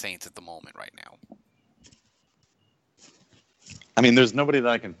Pelicans and the Saints at the moment right now. I mean, there's nobody that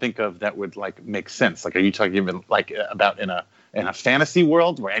I can think of that would like make sense. Like, are you talking even like about in a fantasy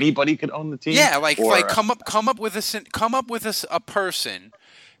world where anybody could own the team? Yeah, like come up with a person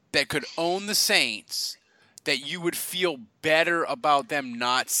that could own the Saints that you would feel better about them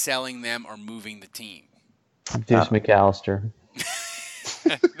not selling them or moving the team. Deuce McAllister.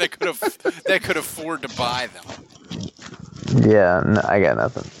 that could afford to buy them. Yeah, no, I got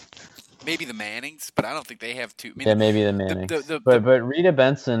nothing. Maybe the Mannings, but I don't think they have two. I mean, Yeah, maybe the Mannings. But Rita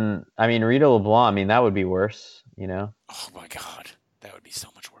Benson, Rita LeBlanc, that would be worse, you know? Oh, my God. That would be so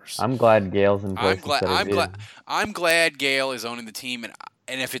much worse. I'm glad Gail's in place. I'm glad Gail is owning the team, and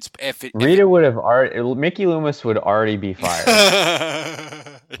if Rita would have already, Mickey Loomis would already be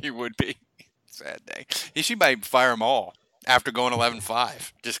fired. He would be. Sad day. She might fire them all after going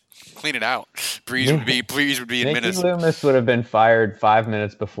 11-5. Just clean it out. Breeze would be in Minnesota. Mickey Loomis would have been fired 5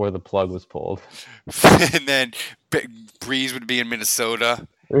 minutes before the plug was pulled. And then Breeze would be in Minnesota.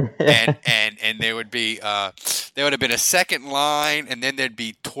 and there would have been a second line, and then there'd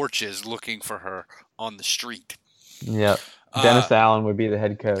be torches looking for her on the street. Yep. Dennis Allen would be the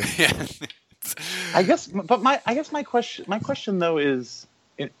head coach. Yeah. I guess my question though is,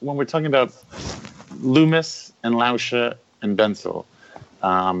 when we're talking about Loomis and Lauscha and Bensel,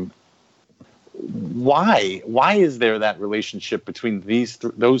 why is there that relationship between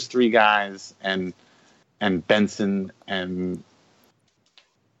those three guys and Benson and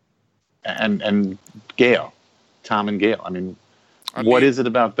Gail, Tom and Gail? I mean, what is it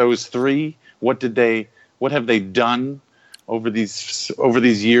about those three? What have they done over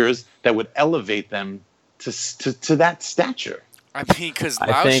these years that would elevate them to that stature? I mean, because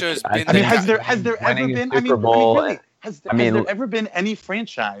Lauscha's been. Has there ever been? Has there ever been any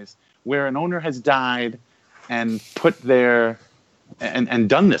franchise where an owner has died and put their and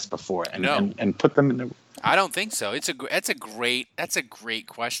done this before and put them in the? I don't think so. That's a great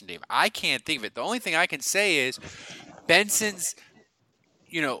question, Dave. I can't think of it. The only thing I can say is Benson's.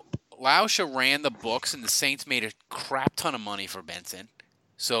 Lauscha ran the books, and the Saints made a crap ton of money for Benson,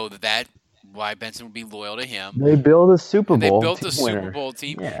 so that. Why Benson would be loyal to him. They built a Super Bowl. Super Bowl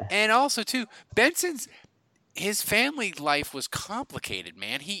team, yeah. And also too, his family life was complicated.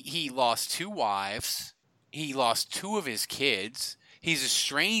 Man, he lost 2 wives. He lost 2 of his kids. He's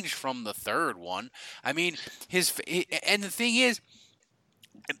estranged from the third one. I mean, and the thing is,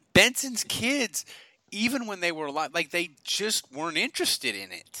 Benson's kids, even when they were alive, like they just weren't interested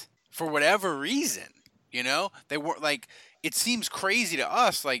in it for whatever reason. They weren't like. It seems crazy to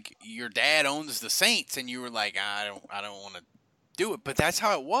us, like your dad owns the Saints, and you were like, I don't want to do it, but that's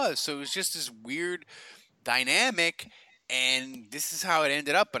how it was. So it was just this weird dynamic, and this is how it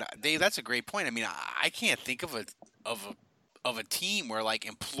ended up. But Dave, that's a great point. I mean, I can't think of a team where like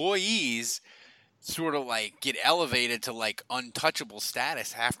employees sort of like get elevated to like untouchable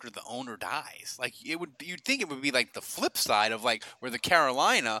status after the owner dies. Like you'd think it would be like the flip side of like where the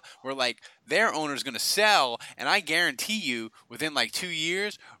Carolina, where like their owner's going to sell, and I guarantee you within like 2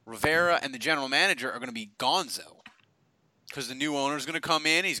 years, Rivera and the general manager are going to be gonzo because the new owner's going to come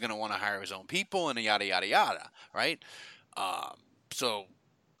in. He's going to want to hire his own people and yada yada yada, right? So.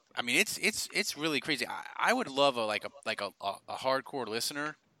 I mean, it's really crazy. I would love a hardcore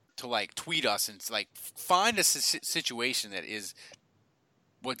listener to like tweet us and like find a situation that is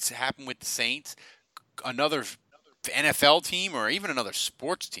what's happened with the Saints, another NFL team, or even another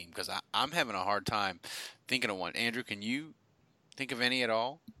sports team, because I'm having a hard time thinking of one. Andrew, can you think of any at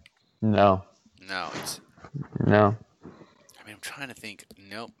all? No. No. I mean, I'm trying to think.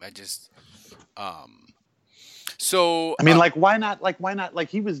 Nope. I just. So. I mean, why not? Like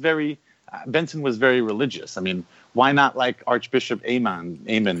he was very. Benson was very religious. I mean, why not like Archbishop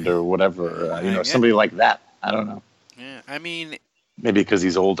Amond or whatever? Somebody like that. I don't know. Yeah, I mean, maybe because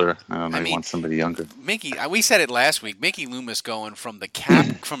he's older. I don't know. He wants somebody younger. Mickey, we said it last week. Mickey Loomis going from the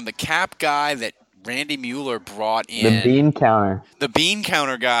cap guy that Randy Mueller brought in. The bean counter. The bean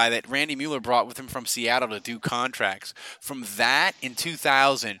counter guy that Randy Mueller brought with him from Seattle to do contracts. From that in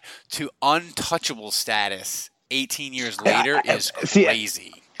 2000 to untouchable status 18 years later is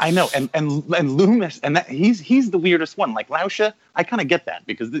crazy. I know, and Loomis, and that he's the weirdest one. Like Lauscha, I kind of get that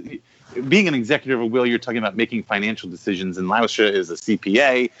because being an executive of a will, you're talking about making financial decisions, and Lauscha is a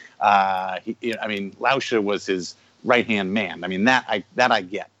CPA. Lauscha was his right hand man. I mean that I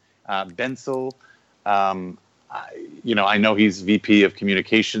get. Bensel, I know he's VP of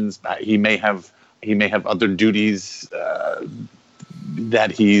communications. He may have other duties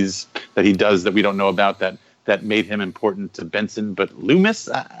that he does that we don't know about that made him important to Benson, but Loomis,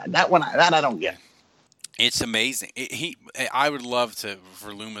 that I don't get. It's amazing. I would love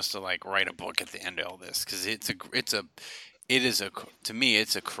for Loomis to like write a book at the end of all this because it's to me,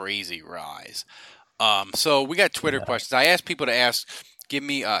 it's a crazy rise. So we got Twitter questions. I asked people to ask, give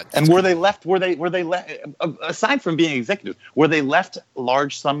me. And were they left? Aside from being executive, were they left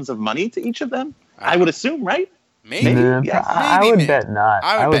large sums of money to each of them? I would assume, right? Maybe. Yes. I would bet not.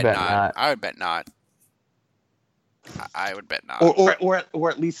 I would bet not. I would bet not. I would bet not. Or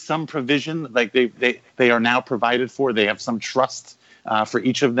at least some provision, like they are now provided for. They have some trust for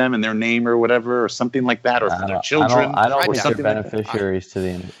each of them in their name or whatever, or something like that, or for their children. I don't or think something they're beneficiaries to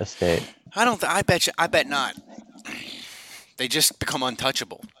the estate. I don't. I bet not. They just become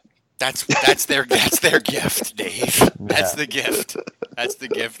untouchable. That's their gift, Dave. That's the gift. That's the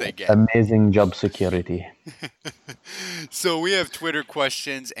gift they get. Amazing job security. So we have Twitter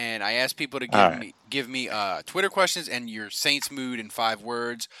questions, and I asked people to give me Twitter questions and your Saints mood in 5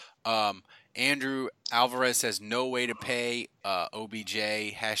 words. Andrew Alvarez says no way to pay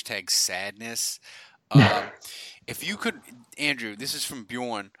OBJ # sadness. If you could, Andrew, this is from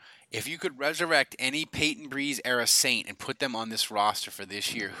Bjorn. If you could resurrect any Peyton Breeze era Saint and put them on this roster for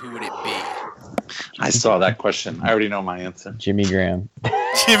this year, who would it be? I saw that question. I already know my answer. Jimmy Graham.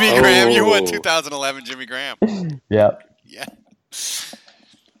 Jimmy Graham. You won 2011 Jimmy Graham. Yep. Yeah.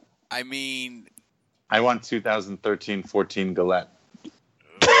 I mean, I want 2013-14 Gillette.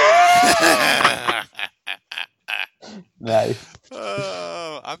 Nice.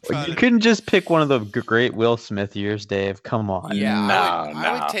 You couldn't just pick one of the great Will Smith years, Dave. Come on. Yeah, No.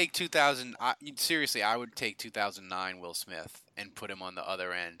 I would take 2000. Seriously, I would take 2009 Will Smith and put him on the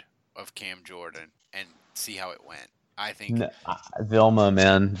other end of Cam Jordan and see how it went. I think Vilma,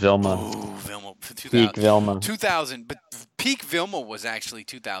 man, Vilma. Ooh, Vilma. 2000, Peak Vilma. 2000, but peak Vilma was actually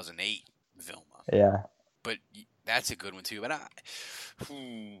 2008 Vilma. Yeah. But that's a good one too. But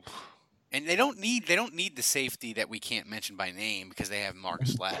and they don't need the safety that we can't mention by name because they have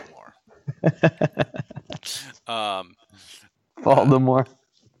Marcus Lattimore. Baltimore.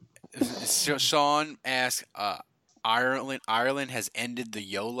 Sean asks, Ireland has ended the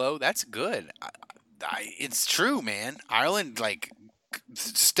YOLO. That's good. It's true, man. Ireland, like,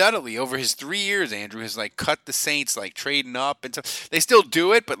 steadily over his 3 years, Andrew, has, like, cut the Saints, like, trading up. And stuff. They still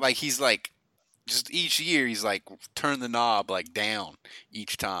do it, but, like, he's, like, just each year he's, like, turn the knob, like, down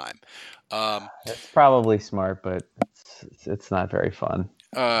each time. It's probably smart, but it's not very fun.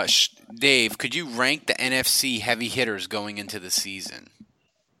 Dave, could you rank the NFC heavy hitters going into the season?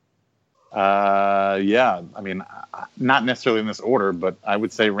 Yeah. I mean, not necessarily in this order, but I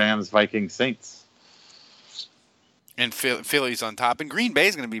would say Rams, Vikings, Saints. And Philly's on top, and Green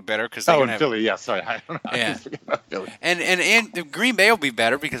Bay's going to be better because Philly, yeah. Sorry, I don't know. Yeah. Philly. And Green Bay will be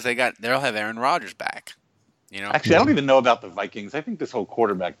better because they'll have Aaron Rodgers back. You know, actually, I don't even know about the Vikings. I think this whole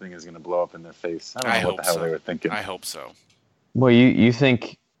quarterback thing is going to blow up in their face. I don't know what the hell they were thinking. I hope so. Well, you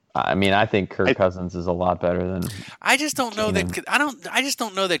think? I mean, I think Kirk Cousins is a lot better than. I just don't know that. I just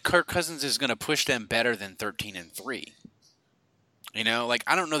don't know that Kirk Cousins is going to push them better than 13-3. You know, like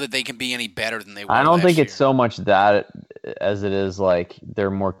I don't know that they can be any better than they were. I don't think it's year. so much that as it is like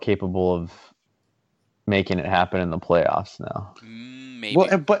they're more capable of making it happen in the playoffs now. Maybe.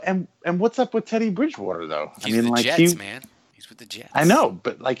 Well, and what's up with Teddy Bridgewater though? He's with the Jets, man. He's with the Jets. I know,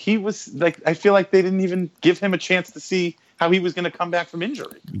 but like he was like I feel like they didn't even give him a chance to see how he was going to come back from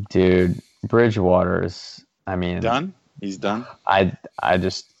injury. Dude, Bridgewater is. I mean, done. He's done. I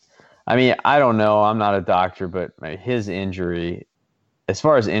mean, I don't know. I'm not a doctor, but his injury. As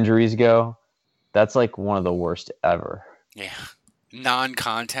far as injuries go, that's like one of the worst ever. Yeah.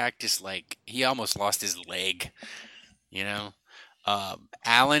 Non-contact, just like he almost lost his leg, you know?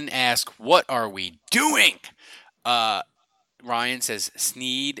 Alan asks, what are we doing? Ryan says,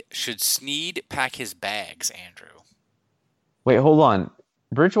 should Snead pack his bags, Andrew? Wait, hold on.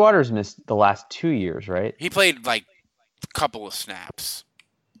 Bridgewater's missed the last 2 years, right? He played like a couple of snaps.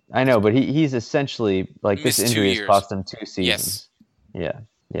 I know, but he's essentially like this injury has cost him 2 seasons. Yes.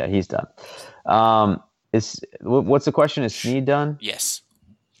 Yeah, he's done. What's the question? Is Snead done? Yes.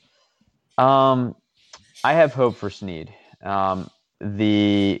 I have hope for Snead.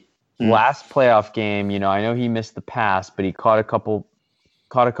 The last playoff game, you know, I know he missed the pass, but he caught a couple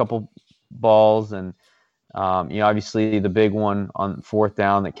balls, and you know, obviously the big one on 4th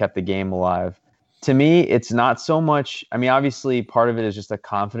down that kept the game alive. To me, it's not so much. I mean, obviously, part of it is just a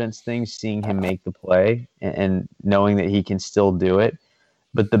confidence thing, seeing him make the play and knowing that he can still do it.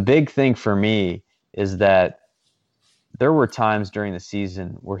 But the big thing for me is that there were times during the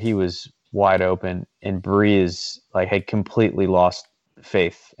season where he was wide open and Breeze like had completely lost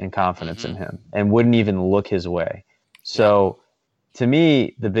faith and confidence in him and wouldn't even look his way. So to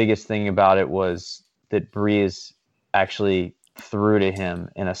me, the biggest thing about it was that Breeze actually threw to him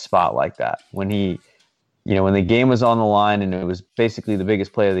in a spot like that when he when the game was on the line and it was basically the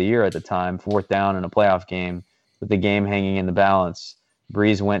biggest play of the year at the time, 4th down in a playoff game, with the game hanging in the balance,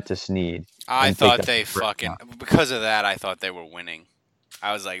 Breeze went to Snead. I thought they fucking because of that. I thought they were winning.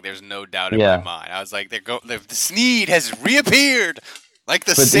 I was like, "There's no doubt in my mind." I was like, the Snead has reappeared like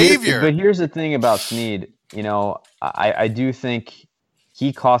the savior. But here's the thing about Snead. I do think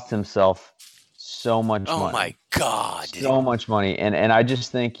he cost himself so much money. Oh my God! So much money, and I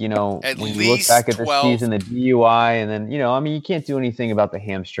just think when you look least back at the 12 season, the DUI, and then you can't do anything about the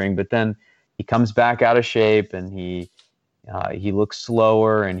hamstring, but then he comes back out of shape and he looks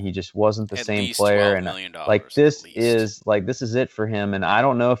slower and he just wasn't the same player. And this is it for him. And I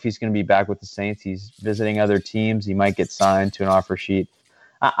don't know if he's going to be back with the Saints. He's visiting other teams. He might get signed to an offer sheet.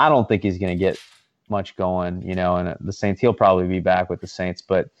 I don't think he's going to get much going, and the Saints, he'll probably be back with the Saints.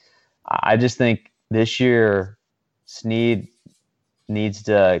 But I just think this year Snead needs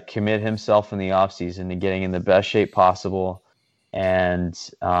to commit himself in the offseason to getting in the best shape possible. And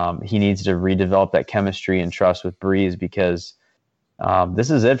he needs to redevelop that chemistry and trust with Breeze because this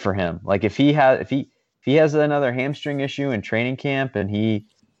is it for him. Like if he has another hamstring issue in training camp and he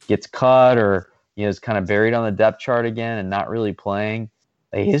gets cut or is kind of buried on the depth chart again and not really playing,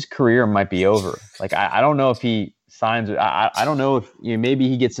 his career might be over. Like I don't know if he signs. I don't know if maybe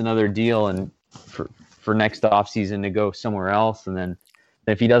he gets another deal and for next offseason to go somewhere else, and then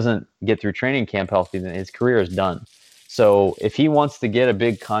if he doesn't get through training camp healthy, then his career is done. So if he wants to get a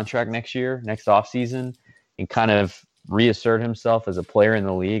big contract next offseason, and kind of reassert himself as a player in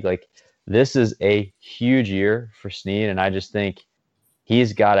the league, like this is a huge year for Snead, and I just think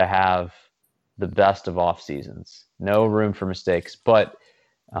he's got to have the best of off seasons. No room for mistakes, but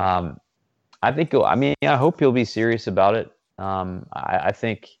I hope he'll be serious about it. I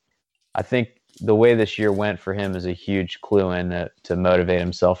think the way this year went for him is a huge clue in to motivate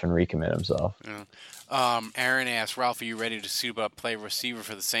himself and recommit himself. Yeah. Aaron asks, Ralph, are you ready to suit up, play receiver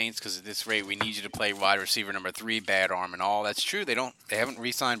for the Saints? Because at this rate, we need you to play wide receiver number 3, bad arm and all. That's true. They haven't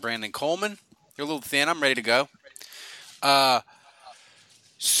re-signed Brandon Coleman. They're a little thin. I'm ready to go.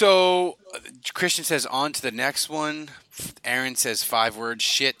 So Christian says, on to the next one. Aaron says 5 words: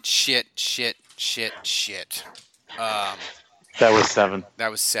 shit, shit, shit, shit, shit. That was 7.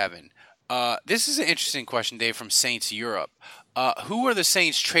 That was 7. This is an interesting question, Dave, from Saints Europe. Who are the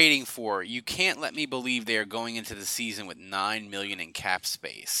Saints trading for? You can't let me believe they are going into the season with $9 million in cap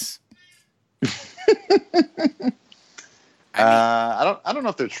space. I don't know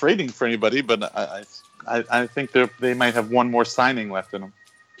if they're trading for anybody, but I think they might have one more signing left in them.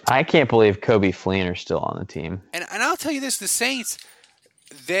 I can't believe Kobe Fleener's still on the team. And I'll tell you this: the Saints,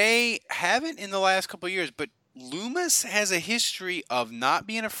 they haven't in the last couple of years, but Loomis has a history of not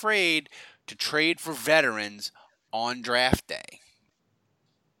being afraid to trade for veterans on draft day.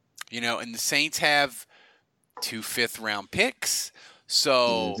 And the Saints have 2 fifth-round picks,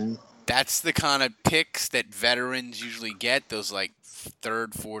 so that's the kind of picks that veterans usually get, those like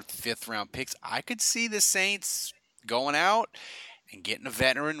 3rd, 4th, 5th-round picks. I could see the Saints going out and getting a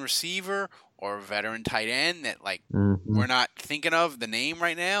veteran receiver or a veteran tight end that we're not thinking of the name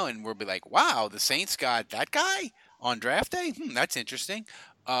right now, and we'll be like, wow, the Saints got that guy on draft day? That's interesting.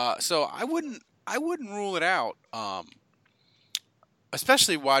 So I wouldn't rule it out,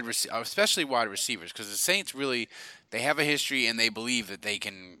 especially wide receivers, because the Saints really, they have a history and they believe that they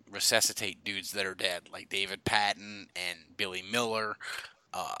can resuscitate dudes that are dead, like David Patton and Billy Miller.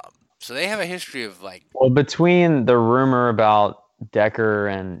 So they have a history of between the rumor about Decker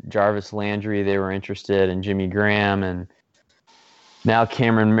and Jarvis Landry, they were interested in Jimmy Graham, and now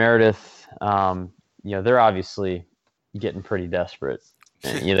Cameron Meredith. They're obviously getting pretty desperate.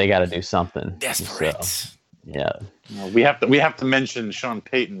 And, they got to do something. Desperate. So, yeah. We have to mention Sean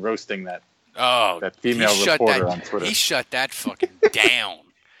Payton roasting that female reporter on Twitter. He shut that fucking down.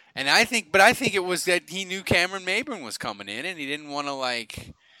 And I think it was that he knew Cameron Maybin was coming in, and he didn't want to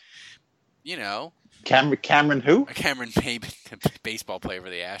Cameron who? Cameron Maybin, the baseball player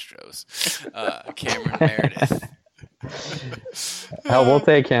for the Astros. Cameron Meredith. Hell, we'll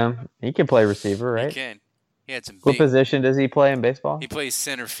take him. He can play receiver, right? He can. He had some. What position does he play in baseball? He plays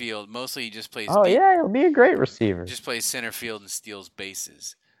center field. Mostly, he just plays. Oh yeah, he'll be a great receiver. Just plays center field and steals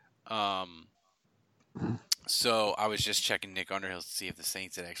bases. So I was just checking Nick Underhill to see if the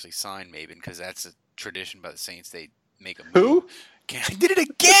Saints had actually signed Maybin, because that's a tradition by the Saints. They make a move. Who? I did it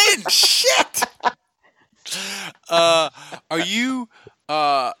again. Shit. Are you?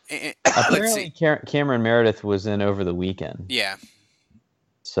 Let's see. Cameron Meredith was in over the weekend. Yeah.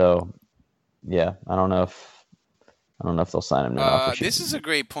 So, yeah, I don't know I don't know if they'll sign him to an offer sheet. This is a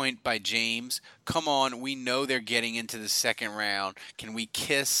great point by James. Come on, we know they're getting into the second round. Can we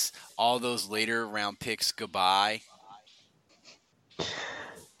kiss all those later round picks goodbye?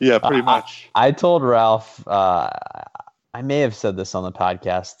 Yeah, pretty much. I told Ralph, I may have said this on the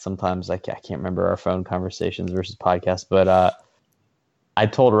podcast. Sometimes I can't remember our phone conversations versus podcasts, but I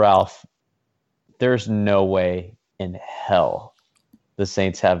told Ralph, there's no way in hell the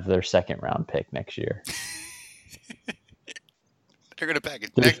Saints have their second round pick next year. They're going to pack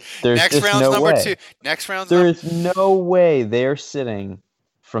it. There's Next just round's no number way. 2. Next round's There is no way they're sitting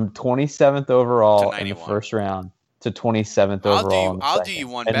from 27th overall To in the 91. first round to 27th overall. I'll do you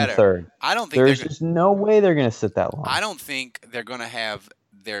one and better. Third. I don't think There's they're just no way they're going to sit that long. I don't think they're going to have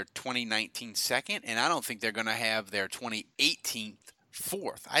their 2019 second, and I don't think they're going to have their 2018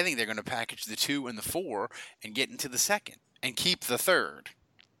 fourth. I think they're going to package the 2 and the 4 and get into the second and keep the third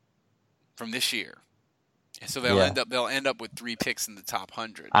from this year. So they'll end up with 3 picks in the top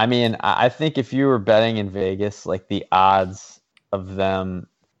 100. I mean, I think if you were betting in Vegas, like the odds of them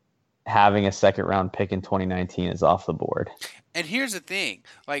having a second round pick in 2019 is off the board. And here's the thing,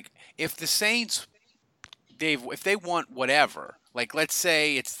 like if the Saints, Dave, if they want whatever, like let's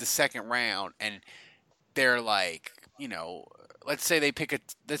say it's the second round and they're like, let's say they pick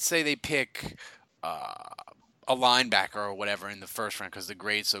a linebacker or whatever in the first round because the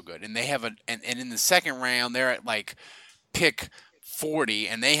grade's so good, and they have and in the second round they're at like pick 40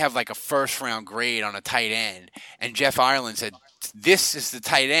 and they have like a first round grade on a tight end, and Jeff Ireland said, this is the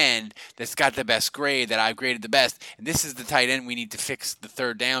tight end that's got the best grade that I've graded the best, and this is the tight end we need to fix the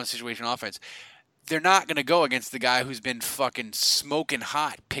third down situation offense. They're not going to go against the guy who's been fucking smoking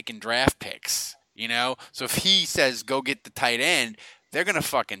hot picking draft picks, So if he says go get the tight end, they're going to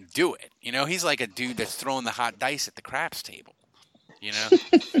fucking do it. He's like a dude that's throwing the hot dice at the craps table.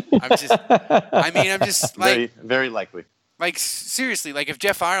 I'm just like Very, very likely. Like seriously, like if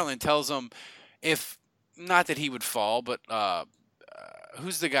Jeff Ireland tells him, not that he would fall, but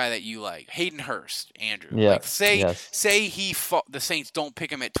who's the guy that you like? Hayden Hurst, Andrew. Yeah. Like say the Saints don't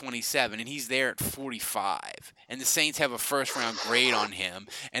pick him at 27 and he's there at 45, and the Saints have a first round grade on him,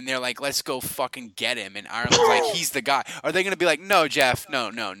 and they're like, let's go fucking get him, and Ireland's like, he's the guy. Are they going to be like, no, Jeff, no,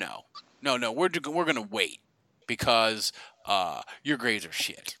 we're going to wait because your grades are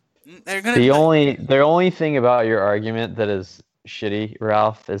shit. They're gonna, the only thing about your argument that is shitty,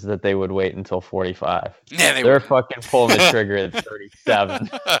 Ralph, is that they would wait until 45. Yeah, they're fucking pulling the trigger at 37.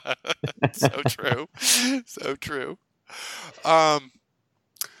 So true. So true.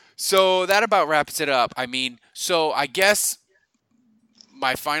 So that about wraps it up. I mean, so I guess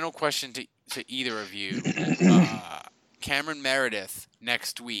my final question to either of you, Cameron Meredith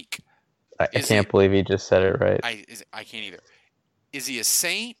next week. I can't believe he just said it right. I can't either. Is he a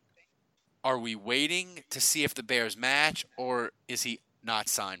Saint? Are we waiting to see if the Bears match, or is he not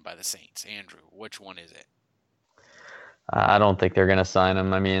signed by the Saints? Andrew, which one is it? I don't think they're going to sign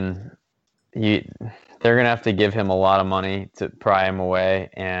him. I mean, they're going to have to give him a lot of money to pry him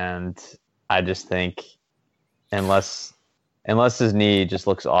away, and I just think unless his knee just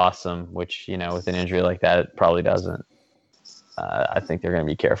looks awesome, which, with an injury like that, it probably doesn't, I think they're going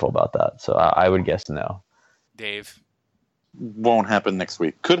to be careful about that. So I would guess no. Dave? Won't happen next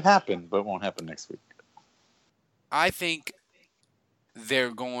week. Could happen, but won't happen next week. I think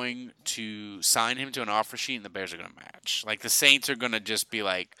they're going to sign him to an offer sheet and the Bears are going to match. Like the Saints are going to just be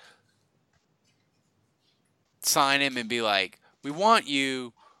like, sign him and be like, we want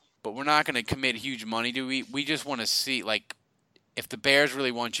you, but we're not going to commit huge money to you. We just want to see, like, if the Bears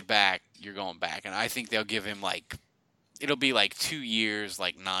really want you back, you're going back. And I think they'll give him like, it'll be like 2 years,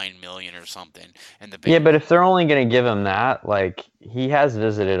 like $9 million or something. And the Bears, yeah, but if they're only going to give him that, like, he has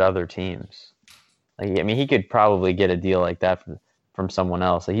visited other teams. Like, I mean, he could probably get a deal like that from someone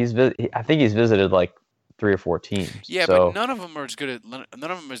else. Like, I think he's visited like 3 or 4 teams. Yeah, so. But none of them are as good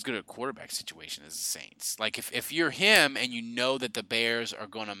at quarterback situation as the Saints. Like if you're him and you know that the Bears are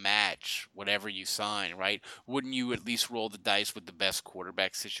going to match whatever you sign, right? Wouldn't you at least roll the dice with the best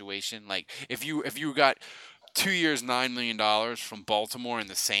quarterback situation? Like if you got 2 years, $9 million from Baltimore and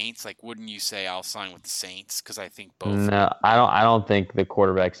the Saints, like wouldn't you say I'll sign with the Saints? Because I think both. No, I don't think the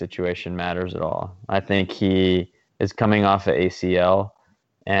quarterback situation matters at all. I think he is coming off of ACL,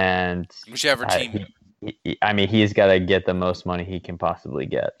 and whichever team. He's got to get the most money he can possibly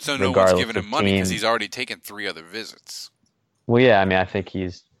get. So no one's giving him money because he's already taken 3 other visits. Well, yeah, I think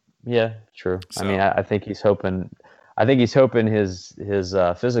he's true. So, I think he's hoping. I think he's hoping his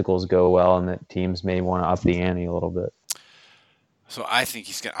physicals go well, and that teams may want to up the ante a little bit. So I think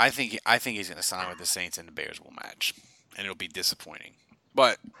he's gonna. I think he's gonna sign with the Saints, and the Bears will match, and it'll be disappointing.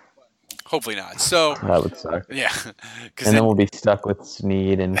 But Hopefully not. So That would suck. yeah, And then we'll be stuck with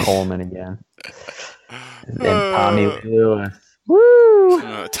Snead and Coleman again. And Tommy Lewis.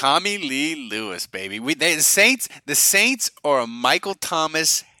 Woo! Tommy Lee Lewis, baby. The Saints are a Michael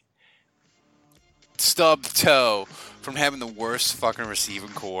Thomas stubbed toe from having the worst fucking receiving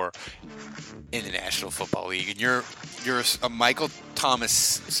core in the National Football League, and you're a Michael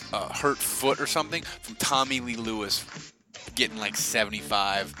Thomas hurt foot or something from Tommy Lee Lewis getting like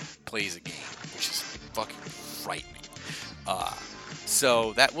 75 plays a game, which is fucking frightening.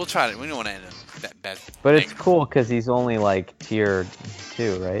 So that we'll try to. We don't want to end that bad. But it's cool because he's only like tier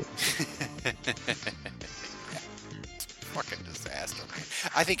 2, right? Fucking disaster, man.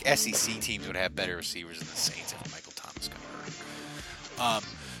 I think SEC teams would have better receivers than the Saints if Michael Thomas got hurt.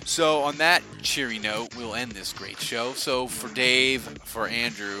 So on that cheery note, we'll end this great show. So for Dave, for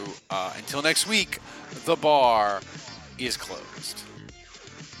Andrew, until next week, the bar is closed.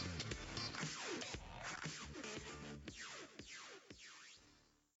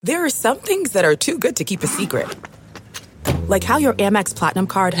 There are some things that are too good to keep a secret. Like how your Amex Platinum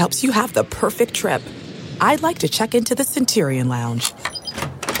card helps you have the perfect trip. I'd like to check into the Centurion Lounge.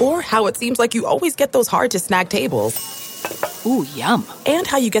 Or how it seems like you always get those hard-to-snag tables. Ooh, yum. And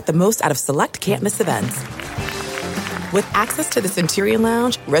how you get the most out of select can't-miss events. With access to the Centurion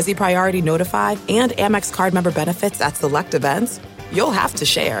Lounge, Resi Priority Notified, and Amex card member benefits at select events, you'll have to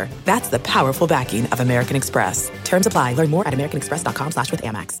share. That's the powerful backing of American Express. Terms apply. Learn more at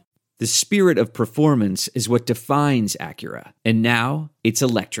americanexpress.com/withAmex. The spirit of performance is what defines Acura. And now, it's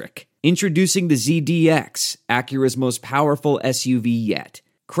electric. Introducing the ZDX, Acura's most powerful SUV yet.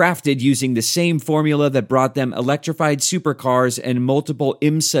 Crafted using the same formula that brought them electrified supercars and multiple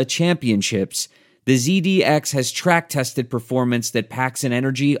IMSA championships, the ZDX has track-tested performance that packs an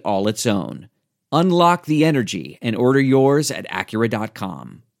energy all its own. Unlock the energy and order yours at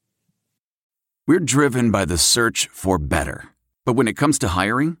Acura.com. We're driven by the search for better. But when it comes to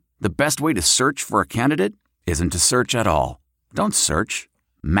hiring, the best way to search for a candidate isn't to search at all. Don't search.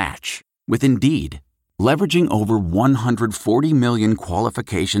 Match. With Indeed. Leveraging over 140 million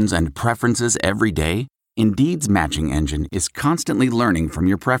qualifications and preferences every day, Indeed's matching engine is constantly learning from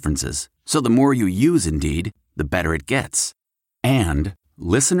your preferences. So the more you use Indeed, the better it gets. And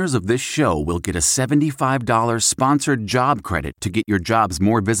listeners of this show will get a $75 sponsored job credit to get your jobs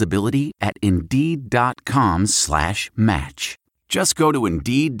more visibility at Indeed.com/match. Just go to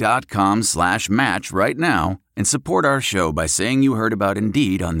Indeed.com/match right now and support our show by saying you heard about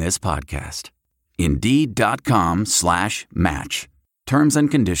Indeed on this podcast. Indeed.com/match. Terms and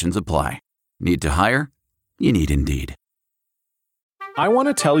conditions apply. Need to hire? You need Indeed. I want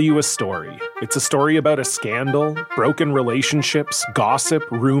to tell you a story. It's a story about a scandal, broken relationships, gossip,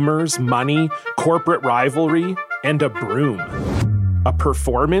 rumors, money, corporate rivalry, and a broom. A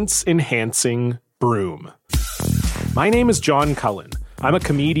performance-enhancing broom. My name is John Cullen. I'm a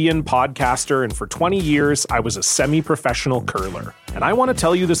comedian, podcaster, and for 20 years, I was a semi-professional curler. And I want to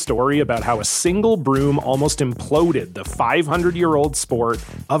tell you the story about how a single broom almost imploded the 500-year-old sport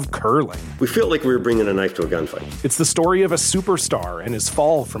of curling. We felt like we were bringing a knife to a gunfight. It's the story of a superstar and his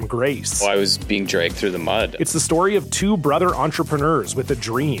fall from grace. I was being dragged through the mud. It's the story of two brother entrepreneurs with a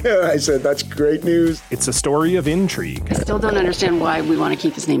dream. I said, that's great news. It's a story of intrigue. I still don't understand why we want to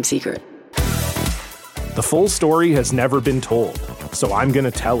keep his name secret. The full story has never been told, so I'm going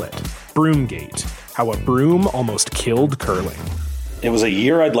to tell it. Broomgate, how a broom almost killed curling. It was a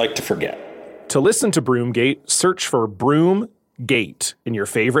year I'd like to forget. To listen to Broomgate, search for Broomgate in your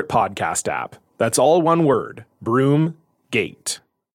favorite podcast app. That's all one word, Broomgate.